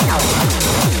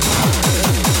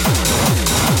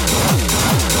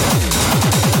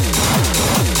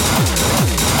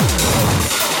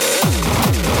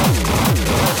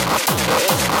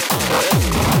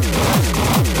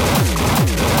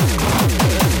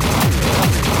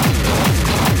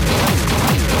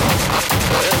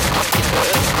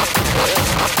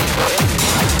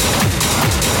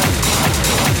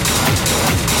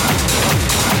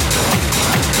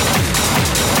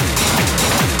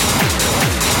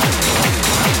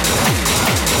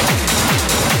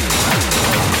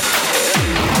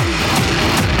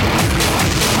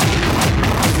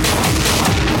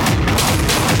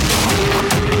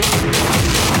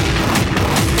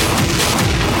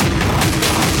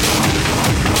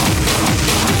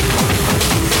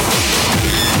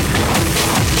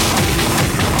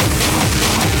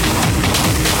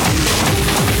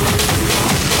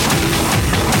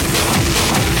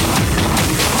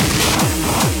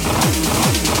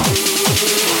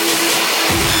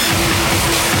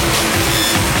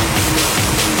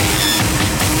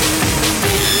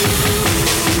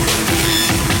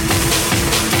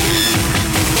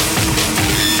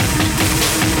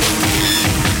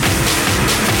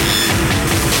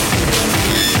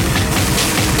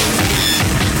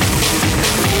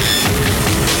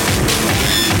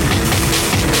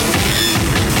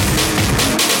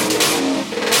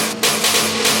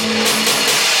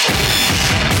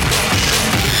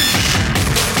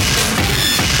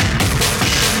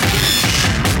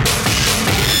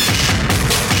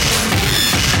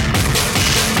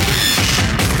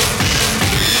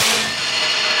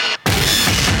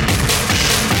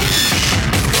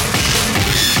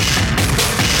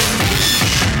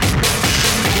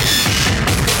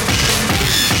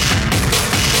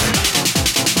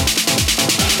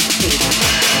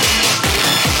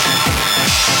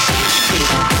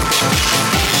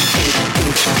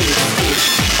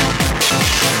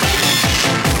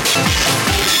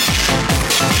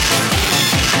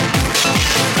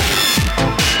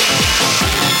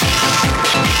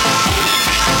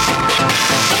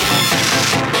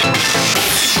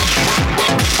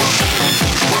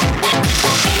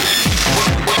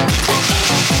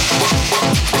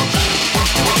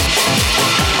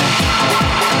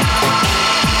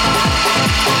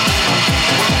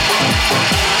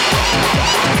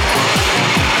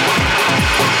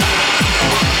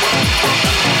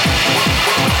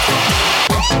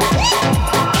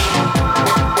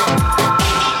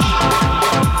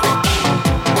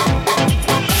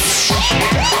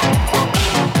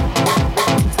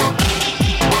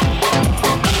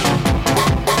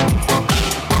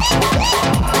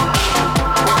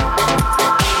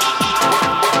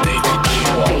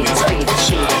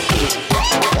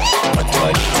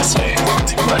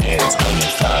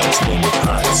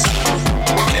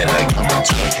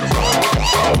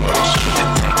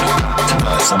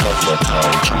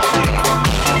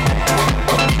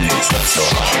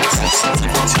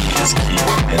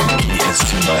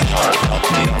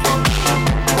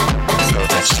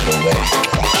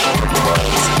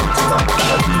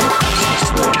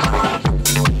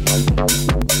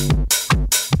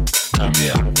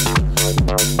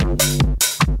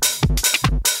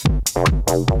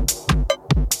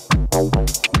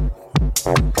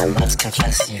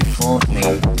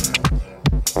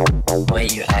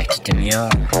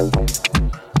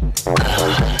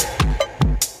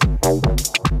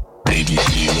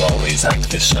 always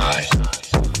act this shy.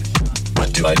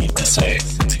 What do I need to say?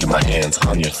 To get my hands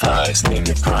on your thighs, name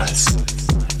your price.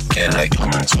 Can I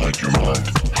come inside your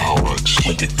mind? How much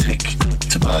would it take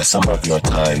to buy some of your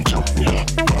time? Yeah.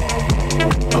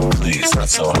 But please, not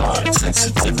so hard.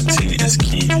 Sensitivity is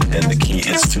key, and the key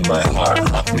is to my heart.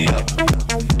 Lock me up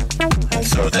and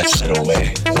throw that shit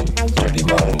away. Dirty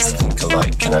minds think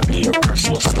alike. Can I be your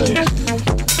personal slave?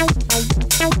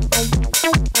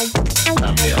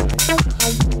 Turn me up.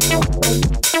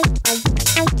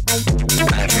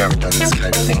 Have you ever done this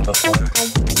kind of thing before?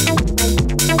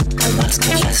 I must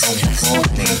confess to this whole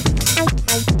thing.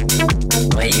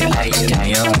 Wait, you like to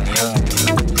me on.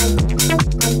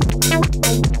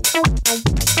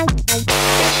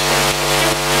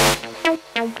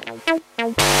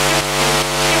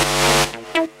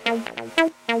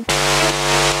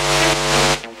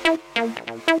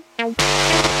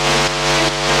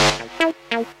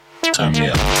 Turn me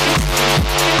up.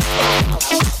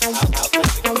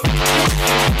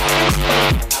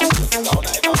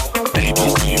 Baby,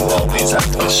 do you always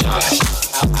act this shy?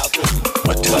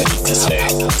 What do I need to say?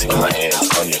 To get my hands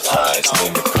on your thighs,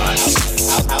 name your price.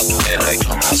 And I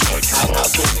come inside your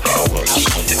mind. How much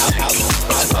would it take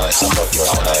to buy some of your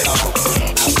time?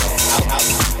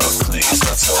 But please,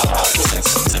 not so hard.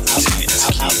 Sensitivity is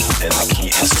key, and the key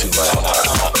is to my heart.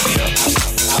 Lock me up.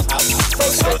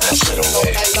 Throw that shit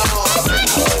away. Dirty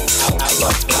minds think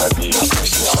alike. Can I be your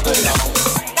personal slave?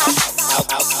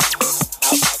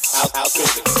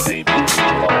 Baby, you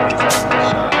always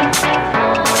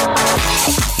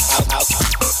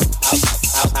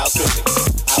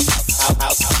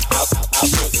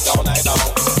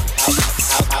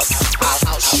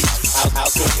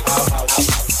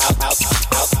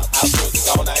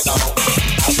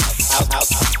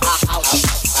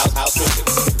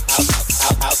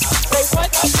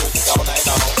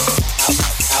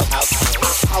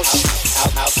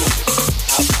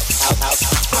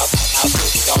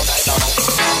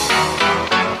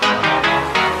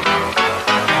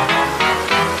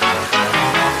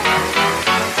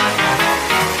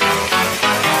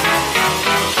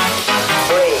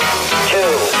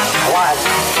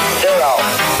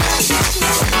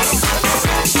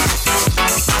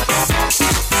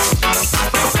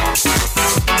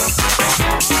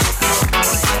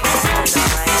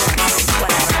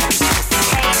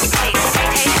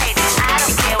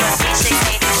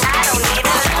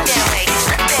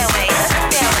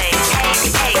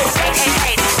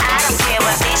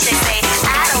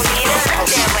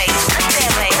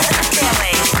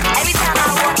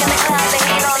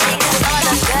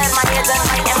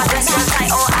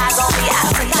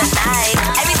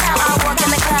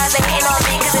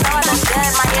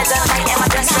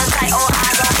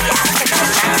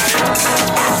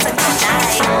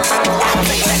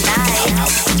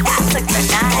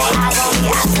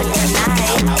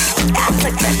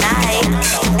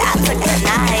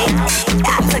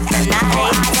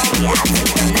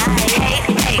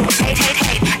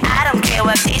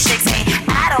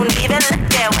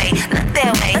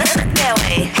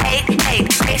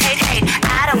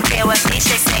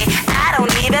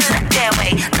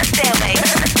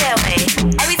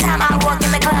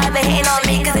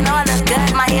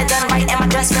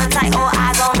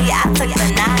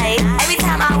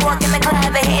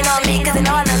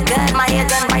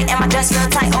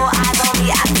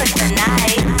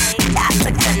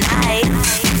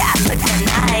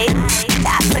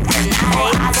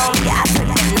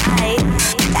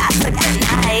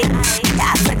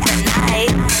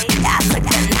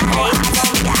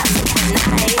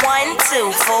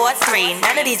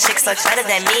act better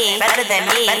than me, better than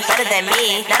me, better than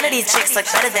me. None of these chicks look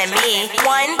better than me.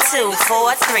 1, 2,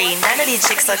 4, 3. None of these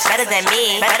chicks look better than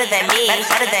me, better than me,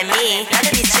 better than me. None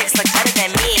of these chicks look better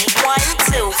than me. 1,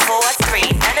 2, 4,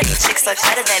 3. None of these chicks look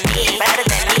better than me, better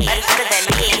than me, better than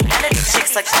me. None of these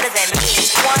chicks look better than me.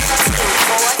 1, 2,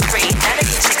 4, 3. None of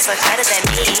these chicks look better than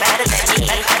me, better than me,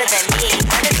 better than me.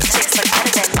 None of these chicks look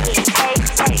better than me. Hey,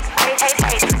 hey, hey, hey,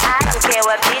 hey. I don't care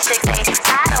what these chicks say.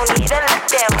 I don't even look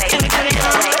their way. Hey,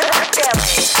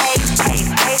 hey,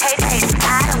 hey, hey, hey.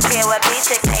 I don't care what these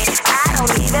chicks say. I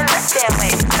don't even look their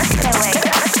way. Look their way.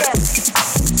 Look their way.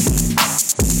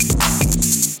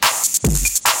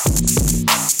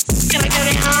 Can I do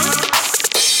it, huh?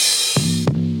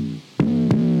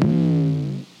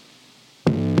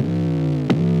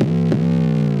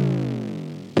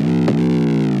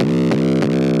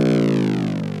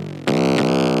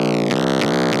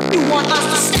 You want us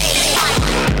to stay?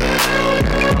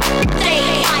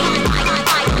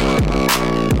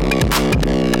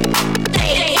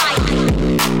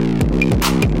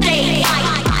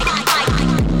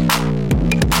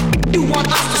 You want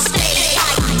us to stay?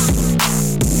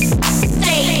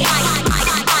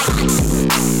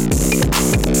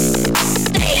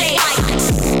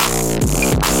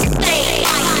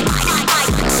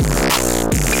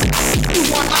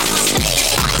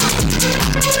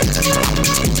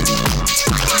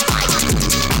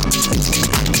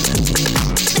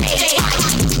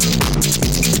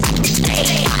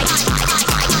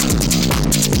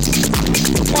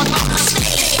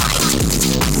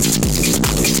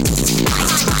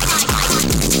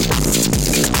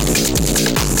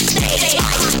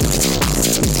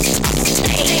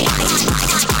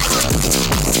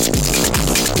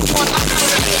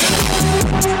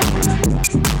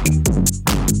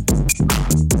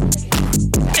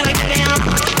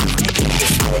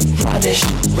 English,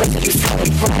 rhythmically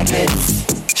flowing fragments.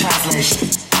 Translation.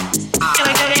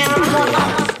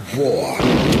 War.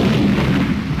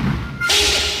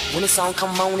 When the song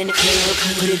come on in the club,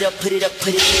 put it up, put it up,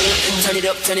 put it up, turn it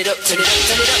up, turn it up, turn it up,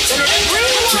 turn it up, turn it up.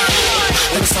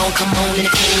 When the song come on in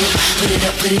the club, put it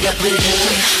up, put it up, put it up,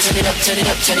 turn it up, turn it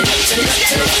up, turn it up, turn it up,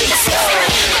 turn it up.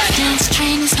 Dance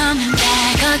train is coming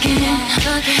back again.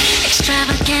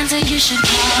 Extravaganza, you should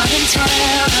call and tell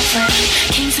a friend.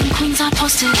 Kings and queens are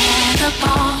posted at the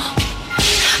ball.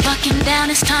 Bucking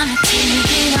down, it's time to take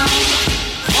it off.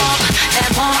 Walk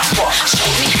that walk, show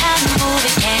me how to move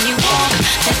it. Can you walk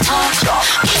that talk?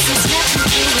 What's this nothing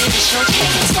to it? It's your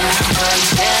take it down, but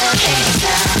you better take it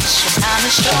down. It's your time to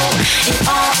show it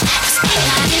all.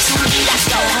 Spotlight is on you, let's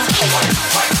go.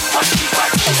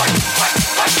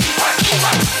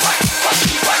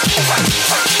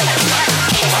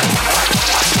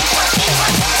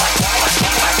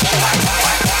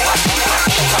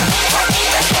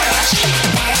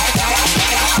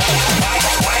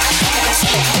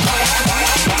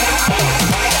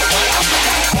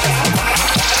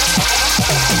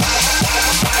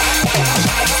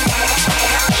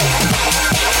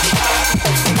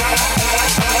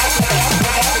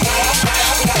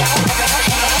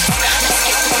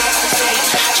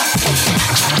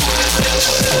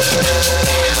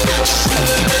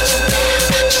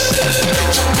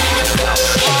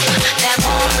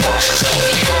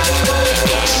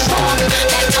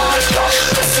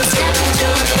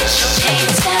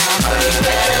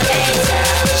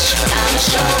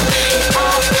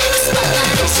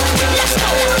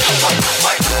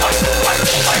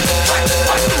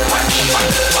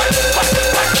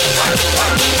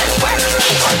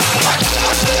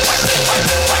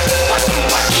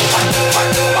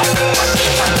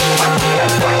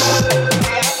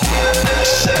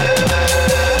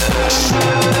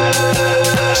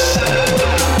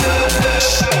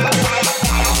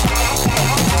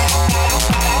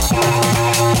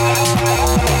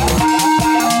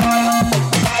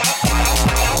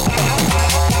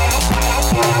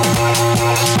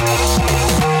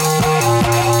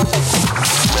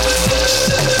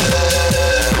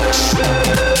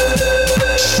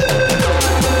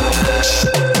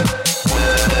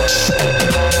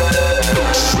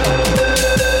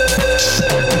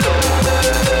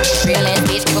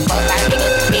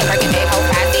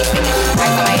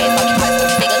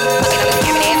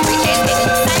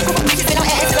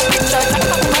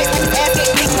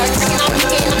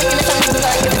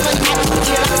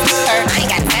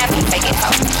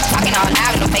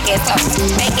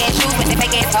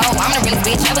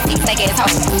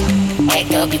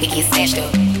 Act up, you can get snatched up.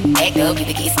 Act up, you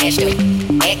can get snatched up.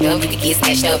 Act up, you can get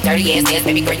snatched up. Dirty ass ass,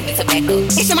 baby girl, you need to back up.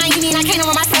 It's your mind, you mean I can't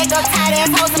run my stack up. Tired ass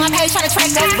hoes on my page trying to track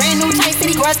us. Brand new chain,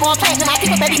 city girls going platinum. I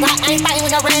keep a baby block, I ain't fighting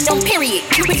with no random, period.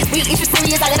 You bitches weak, is you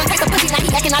serious? I let him take the pussy, now he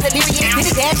acting all delirious. Did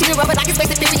his dad cheat and rubber like his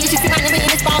face is furious. You see my number in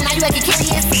his phone, now you acting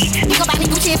curious. You gon' buy me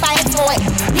Gucci if I ask for it.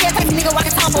 He a crazy nigga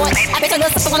rockin' tomboy. I bet your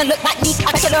little sister wanna look like me.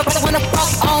 I bet your little brother wanna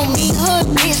fuck on me. Hood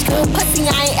bitch, good pussy,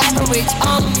 I ain't average.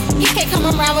 He can't come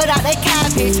around without that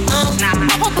cabbage. Pop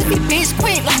up pussy bitch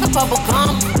quick like a bubble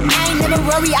gum. I ain't never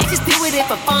worry, I just deal with it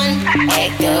for fun.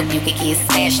 Act up, you can get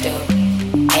snatched up.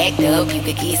 Act up, you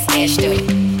can get snatched up.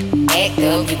 Act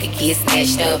up, you can get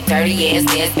snatched up. Dirty ass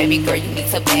ass, baby girl, you need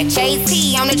to back up.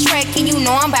 JT on the track, and you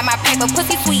know I'm by my paper.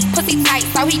 Pussy sweet, pussy tight,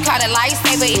 so he called a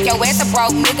lifesaver. If your ass a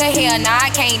broke nigga, hell nah, I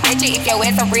can't bitch it. If your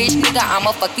ass a rich nigga,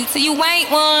 I'ma fuck you till you ain't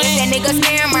one. If that nigga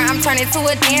scammer, I'm turning to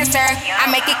a dancer.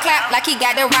 I make it clap like he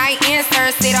got the right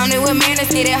answer. Sit on it with manners,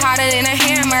 hit it harder than a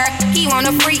hammer. He want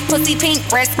a freak, pussy pink,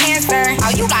 breast cancer.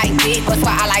 Oh, you like big butts,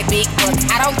 but I like big butts.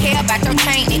 I don't care about your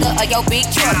chain, nigga, or your big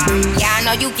truck. Yeah, I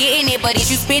know you getting it, but is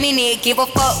you spinning it? Give a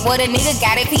fuck what a nigga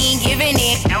got if he ain't giving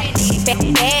it.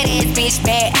 Bad ass bitch,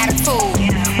 bad attitude.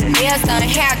 Nails done,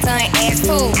 hair done, ass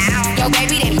too. Yo,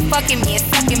 baby, they be fucking me and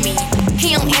sucking me.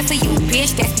 He don't answer you,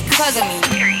 bitch, that's because of me.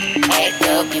 Act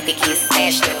up, you can get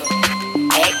snatched up.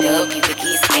 Act up, you can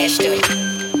get snatched up.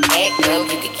 Act up,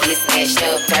 you can get snatched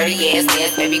up. Dirty ass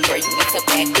ass, baby girl, you need to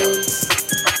back up.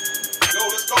 Yo,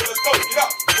 let's go, get up.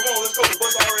 Come on, let's go. The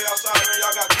bus already outside, man.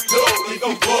 Y'all got 3 minutes.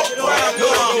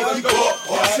 Let's go.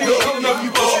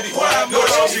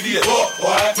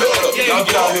 Y'all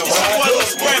get out here.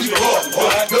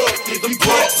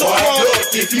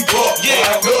 If you buck,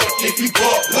 yeah. If you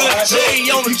buck, Lil J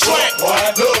on the track.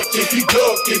 If you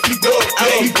duck, if you duck,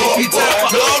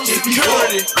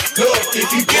 security. If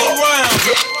you get around,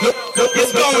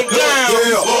 it's going down.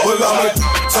 Yeah, well I'm a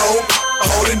toe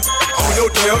holding on your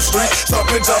damn street.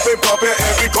 Stomping, jumping, bumping,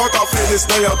 every cork off in this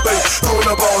damn thing. Throwing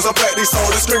the balls up at these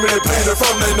soldiers, screaming and bleeding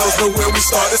from their nose. But when we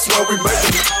start, this when we make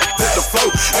it hit the flow.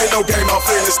 Ain't no game off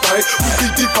in this thing. We be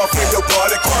deep off in your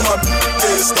body. Call my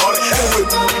get it started. And with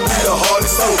me the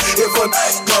hardest. So if a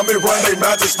come and run they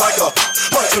mouth just like a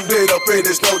punch them dead up in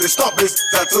this note. Stomp this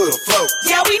down to the flow.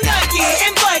 Yeah, we nuggy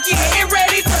and buggy and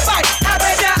ready to fight. I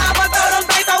bet ya I'ma throw them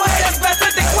bass. I will hit us better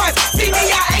than twice. See me,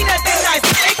 I ain't nothing nice.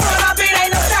 They call up, it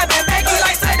ain't no stopping. Becky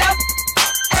like set up.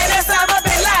 And that's how I've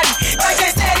been lying. Like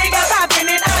they said, they got popping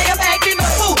and I am acting a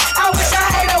fool. I wish I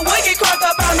had a wicked cross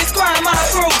up on this crime, my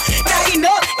crew. Now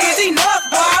enough is enough,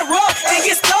 boy. I roll and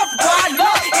get stuffed, boy.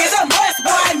 Love is a must,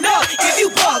 boy. No, if you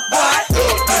buck, boy.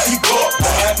 If you buck,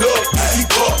 boy. If you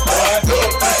buck, boy. If you buck,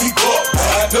 boy. If you buck,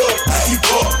 boy. If you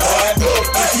buck, boy.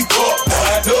 If you buck, boy.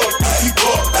 If you buck, boy.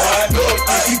 If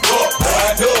you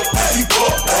buck, boy.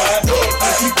 If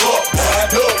you buck, boy.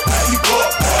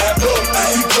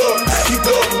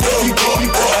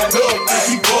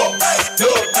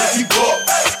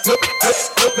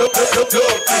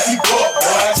 If you buck,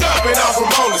 jumping off from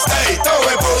on the stage,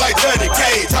 throwing bro like Johnny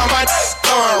Cage. Talking about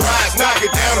throwing rides, knocking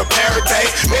down a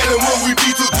barricade. Man, and when we be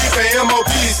too deep in MOB,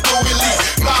 it's too elite.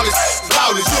 Loudest,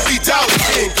 you'll be doubting,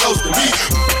 getting close to me.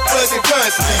 Buzzing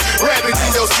constantly, rapping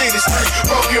in your city street.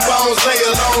 Broken bones lay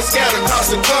alone, scattered across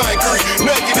the concrete.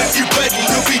 Nugging if you bucking,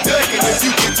 you'll be ducking if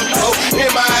you get too close. In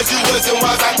my eyes, you wasn't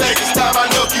wise, I think it's time I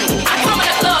know you. I come in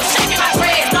the club, shaking my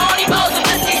dreads, all these bows and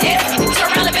pussy hips.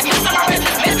 Surrounded with my wrist,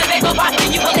 expensive, they go by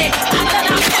you will live. I'm in the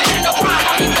knock, pushing no crime,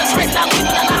 I'll leave the tricks, I'll leave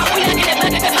it alive. We not getting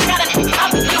better, cause I gotta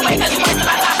I'm your way, cause you wasting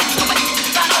my time.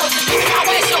 I know what to do, I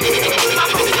wear your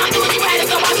my focus, I do what you had,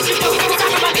 so why should you do?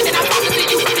 Talking about me, then I promise to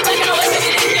you. You taking no limit,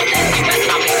 it is your thing, you best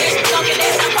not be there. Don't get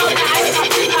this, I'm calling the ice, I'm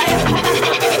free, I am.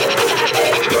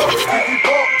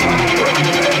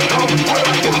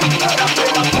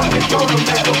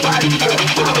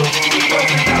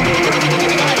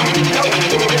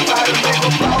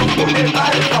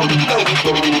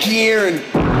 Kieran.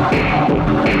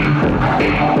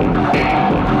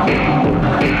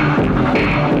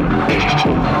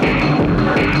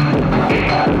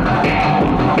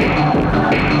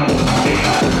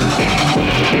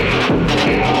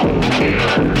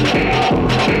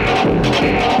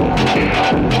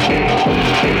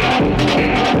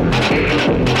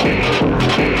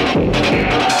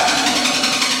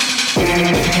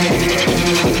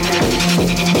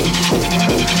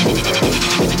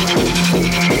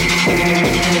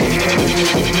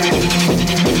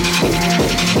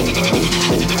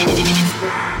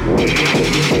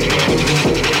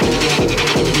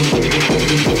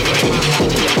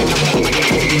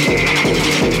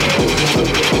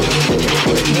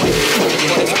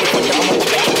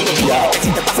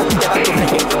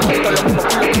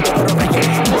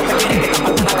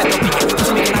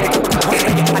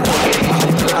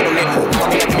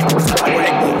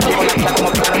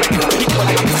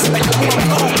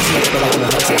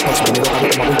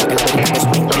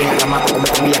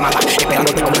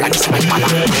 Esperándote como la lista de espada.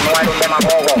 No eres un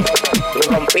demagogo, tú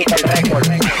rompiste el récord.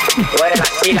 Tú eres la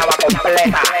sílaba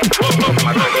completa. Tú eres un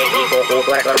demagogo, tú eres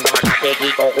un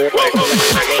demagogo, tú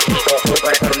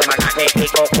eres un demagogo, tú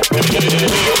eres un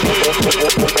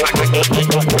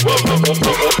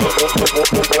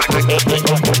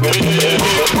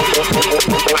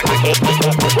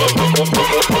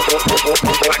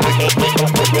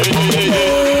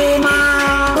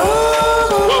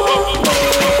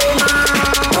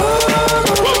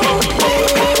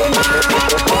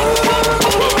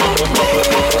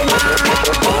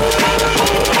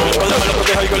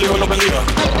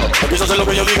Empieza a hacer lo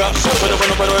que yo diga, pero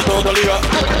bueno, pero esto es otra liga.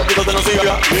 Quítate no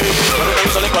siga,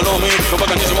 pero sale palomi. Ropa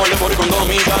canísimo, le por y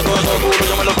condomi. Ya todo eso culo,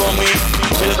 yo me lo comí.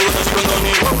 Si le tuve así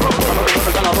condomi. Cuando te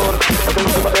el ganador, es que no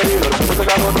soy batería. Soy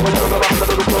secador, tu compañero trabaja de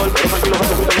productor. Pero tranquilo,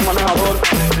 gente, fui también manejador.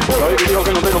 Baby dijo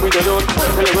que no tengo mi interior.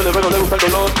 Que le duele, pero le gusta el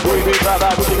dolor. Uy, mi Prada,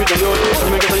 Gucci, mi interior.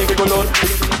 Dime que soy en qué color.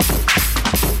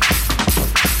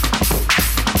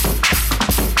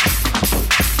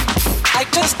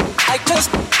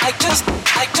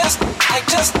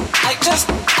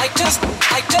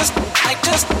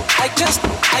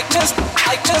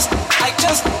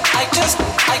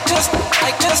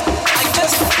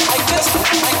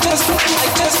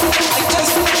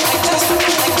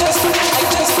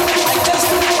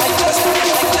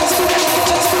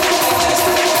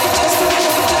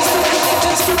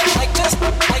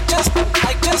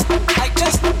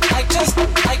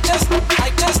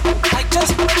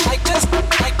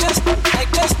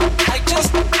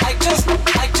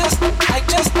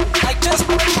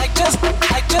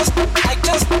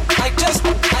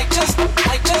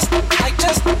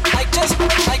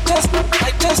 I just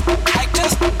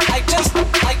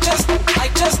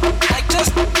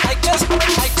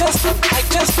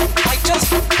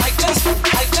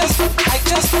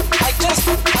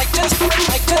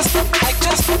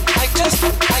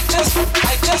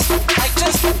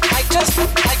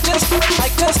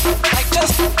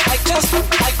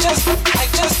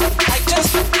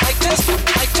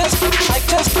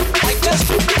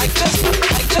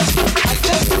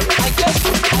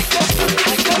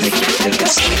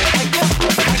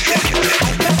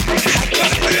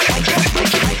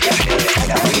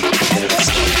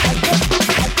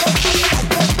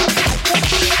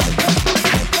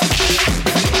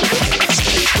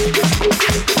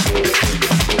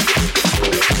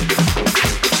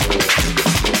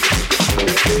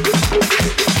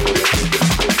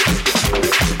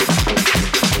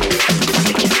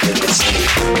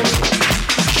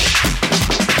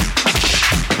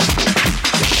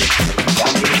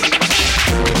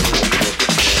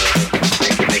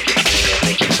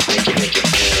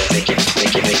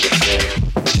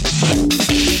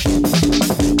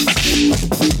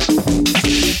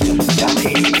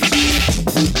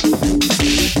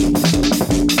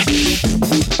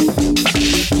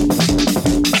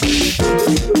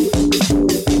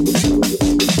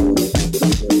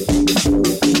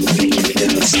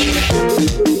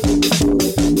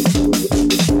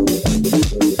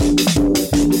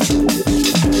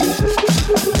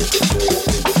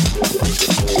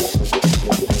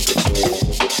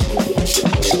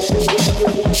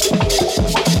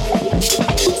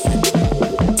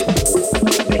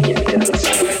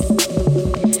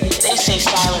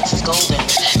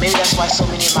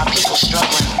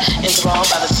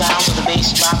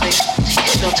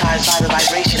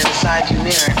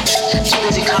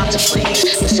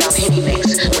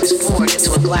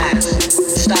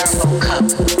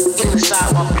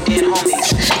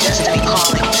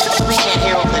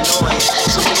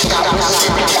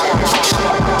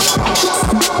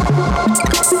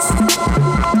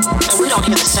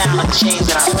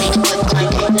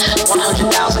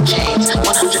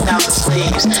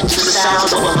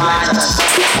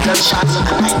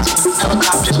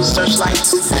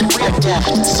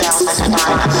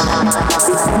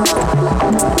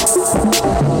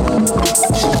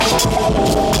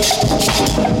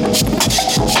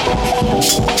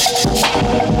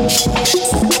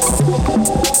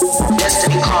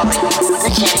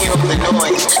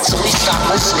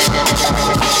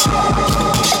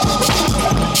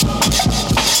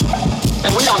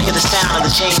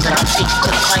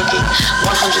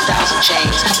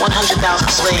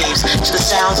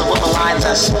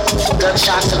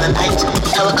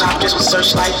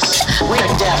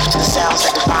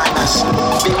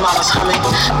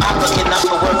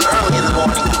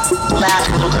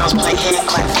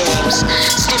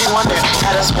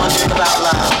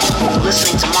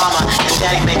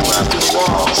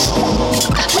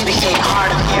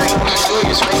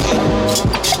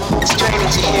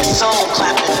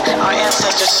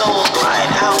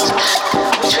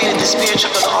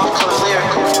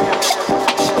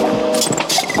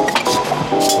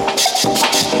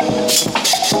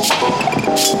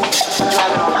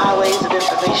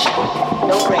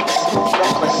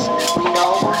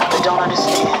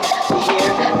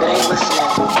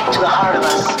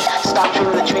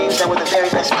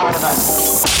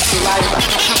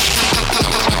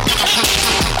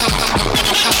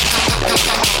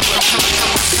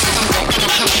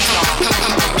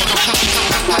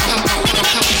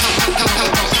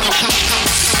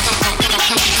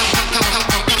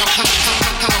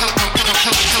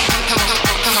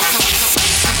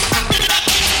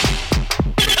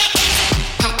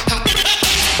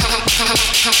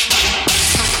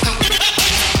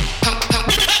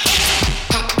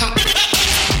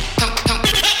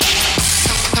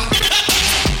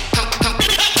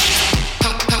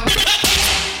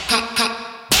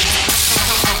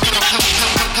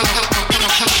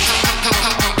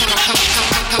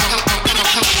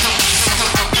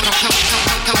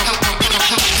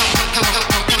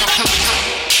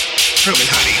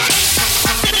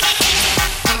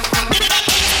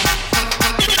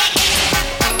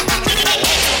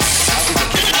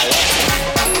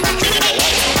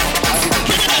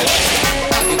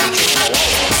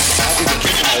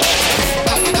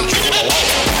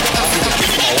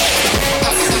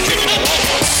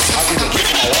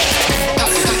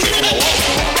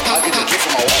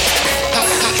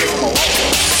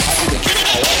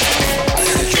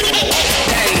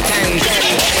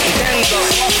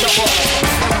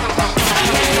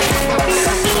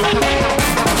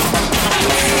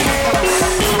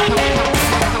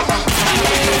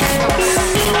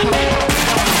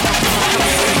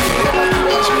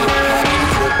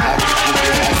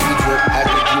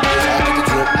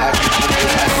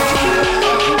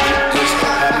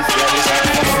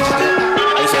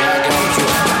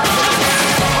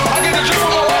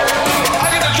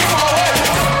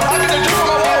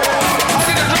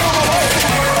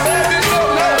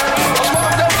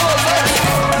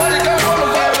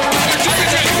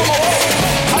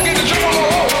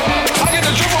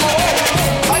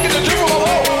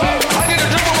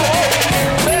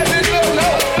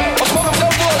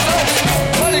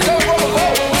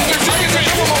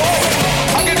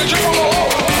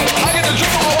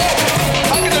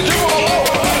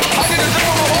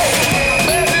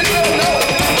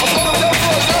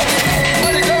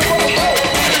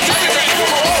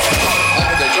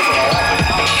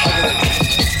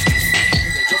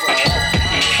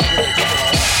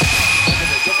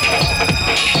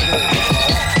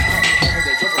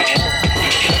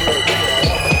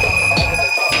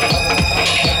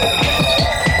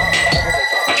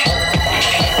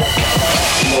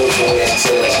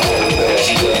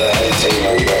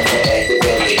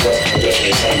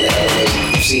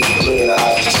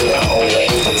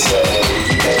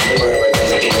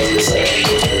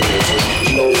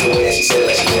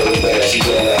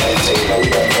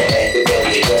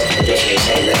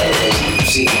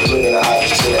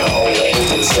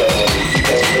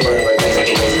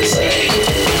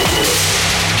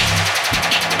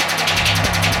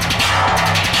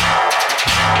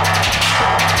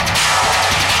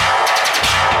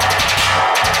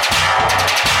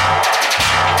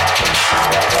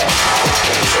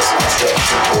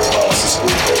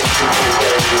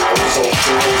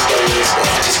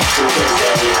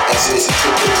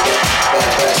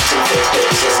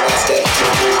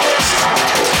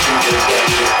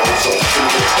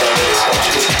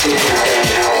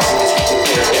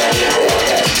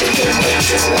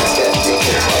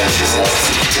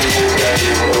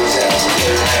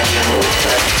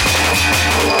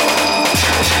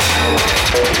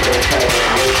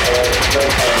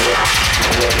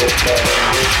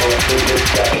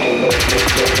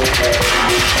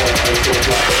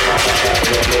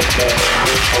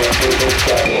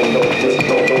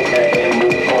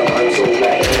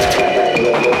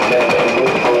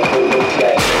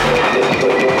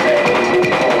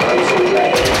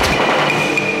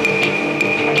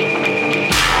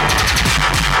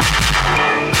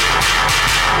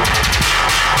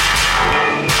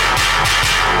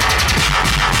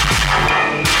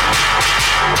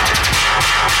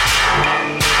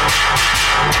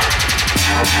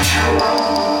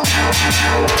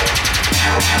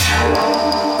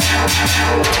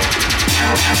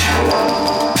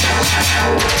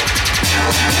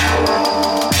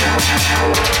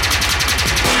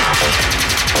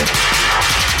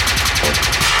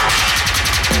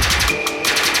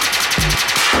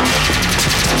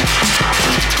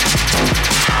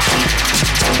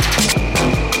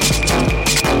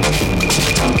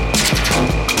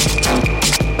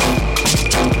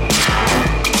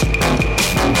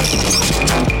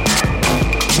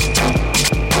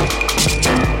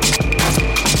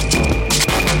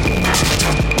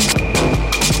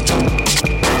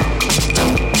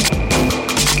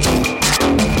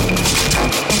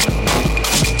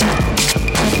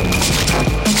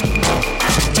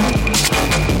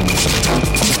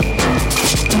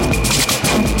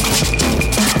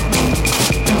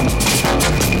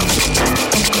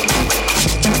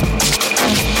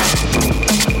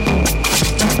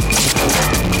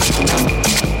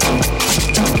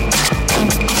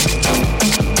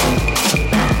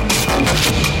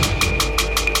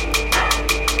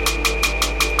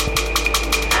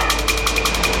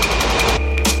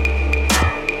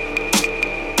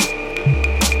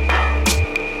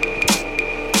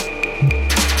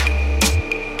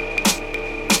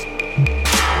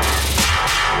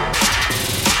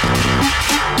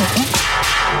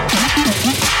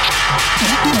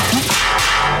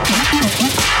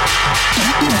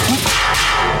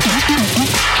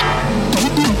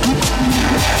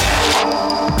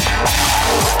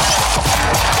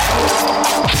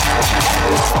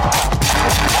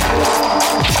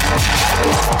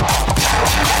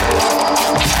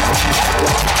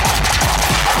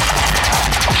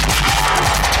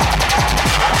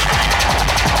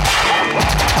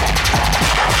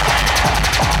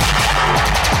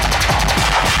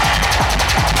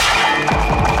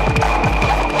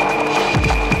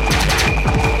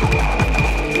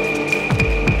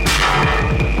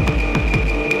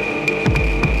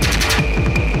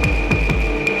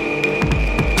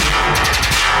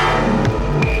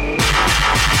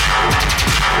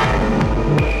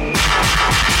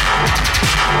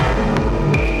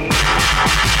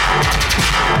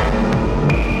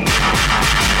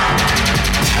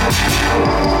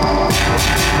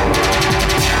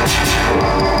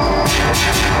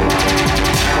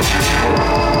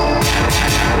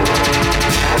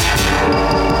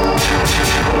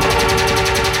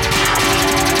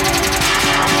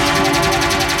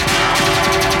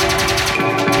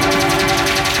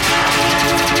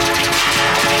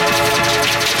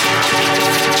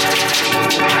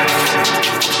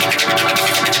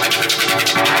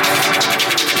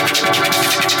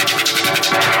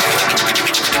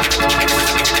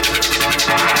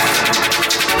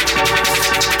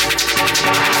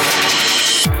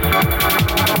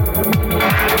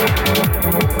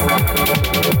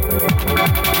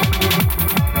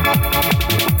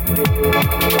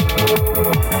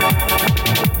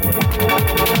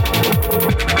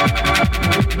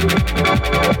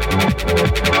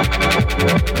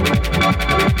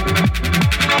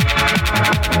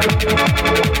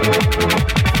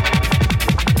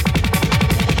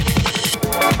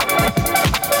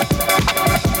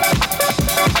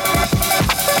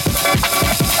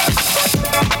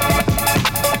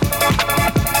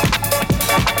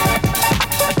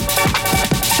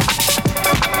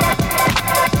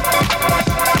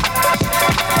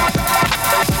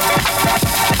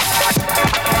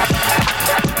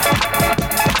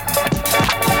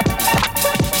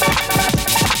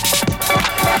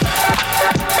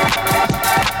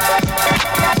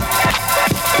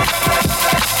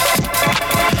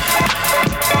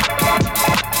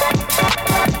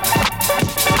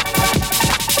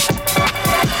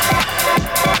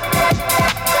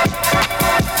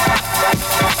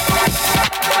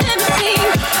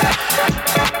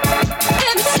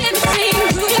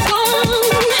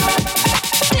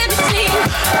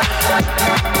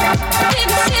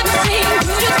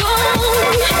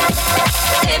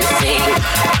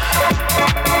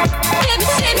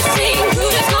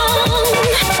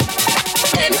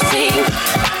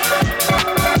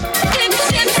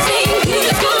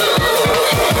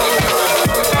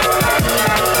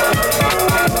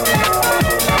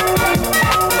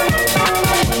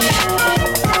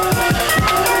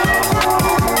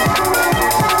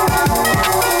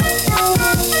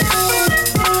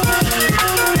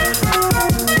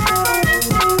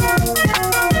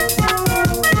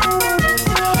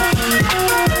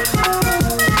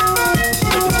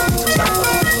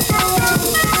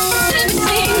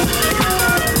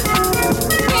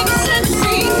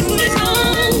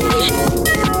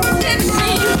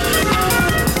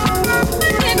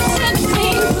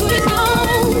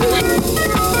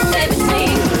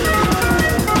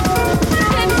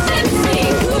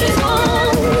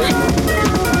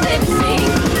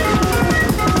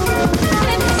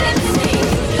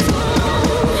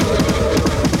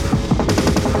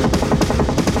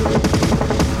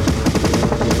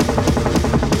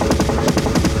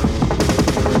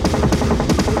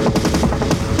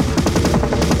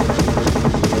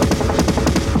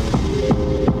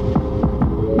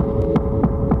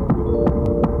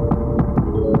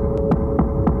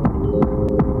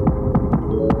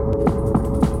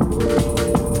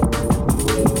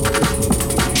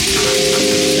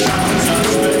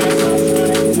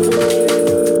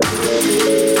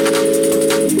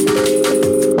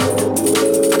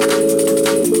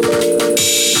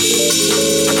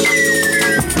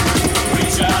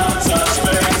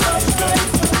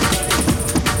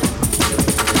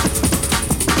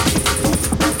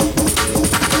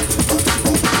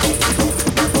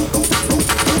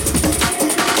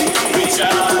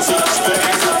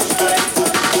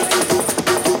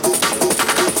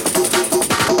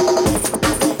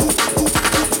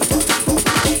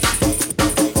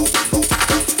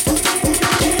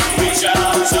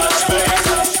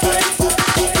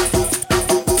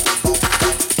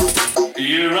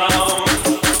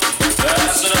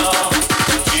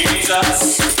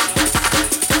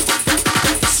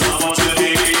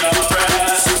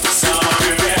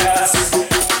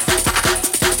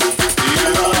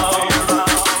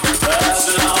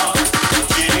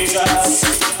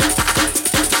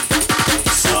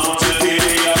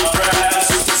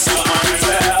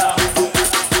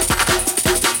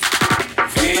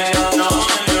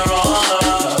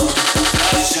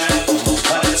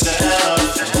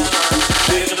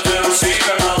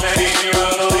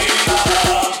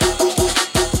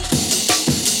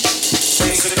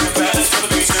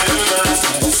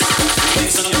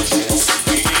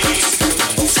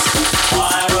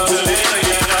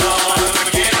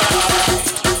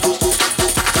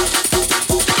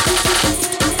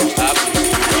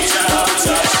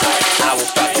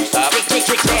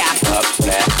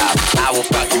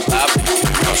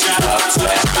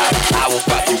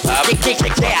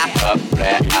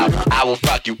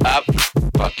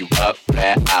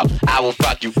will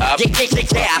fuck you up.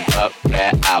 Yeah. Up,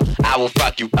 flat out. I will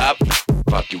fuck you up.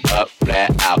 Fuck you up, flat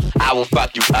out. I will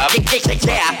fuck you up.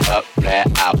 Yeah. Up,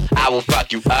 flat out. I will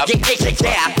fuck you up.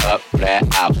 Yeah. Up,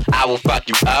 flat out. I will fuck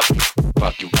you up.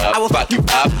 Fuck you up. I will fuck you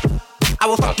up. I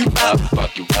will fuck you up.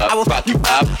 Fuck you up. I will fuck you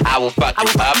up. I will fuck you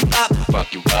up.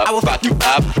 Fuck you up. I will fuck you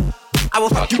up. I will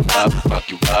fuck you up. Fuck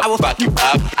you up. I will fuck you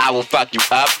up. I will fuck you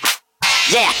up.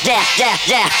 Yeah.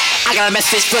 I got a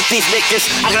message for these niggas.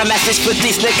 I got a message for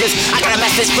these niggas. I got a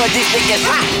message for these niggas.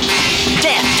 Ha!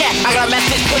 Yeah. I got a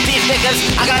message for these niggas.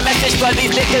 I got a message for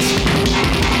these niggas.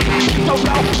 Don't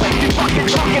know what you fucking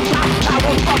talking about. I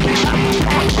will fucking up.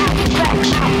 Back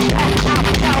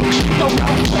out. Don't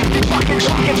know what you fucking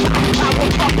talking about. I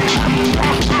will fucking up.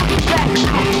 Back out.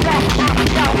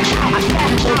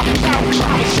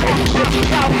 I said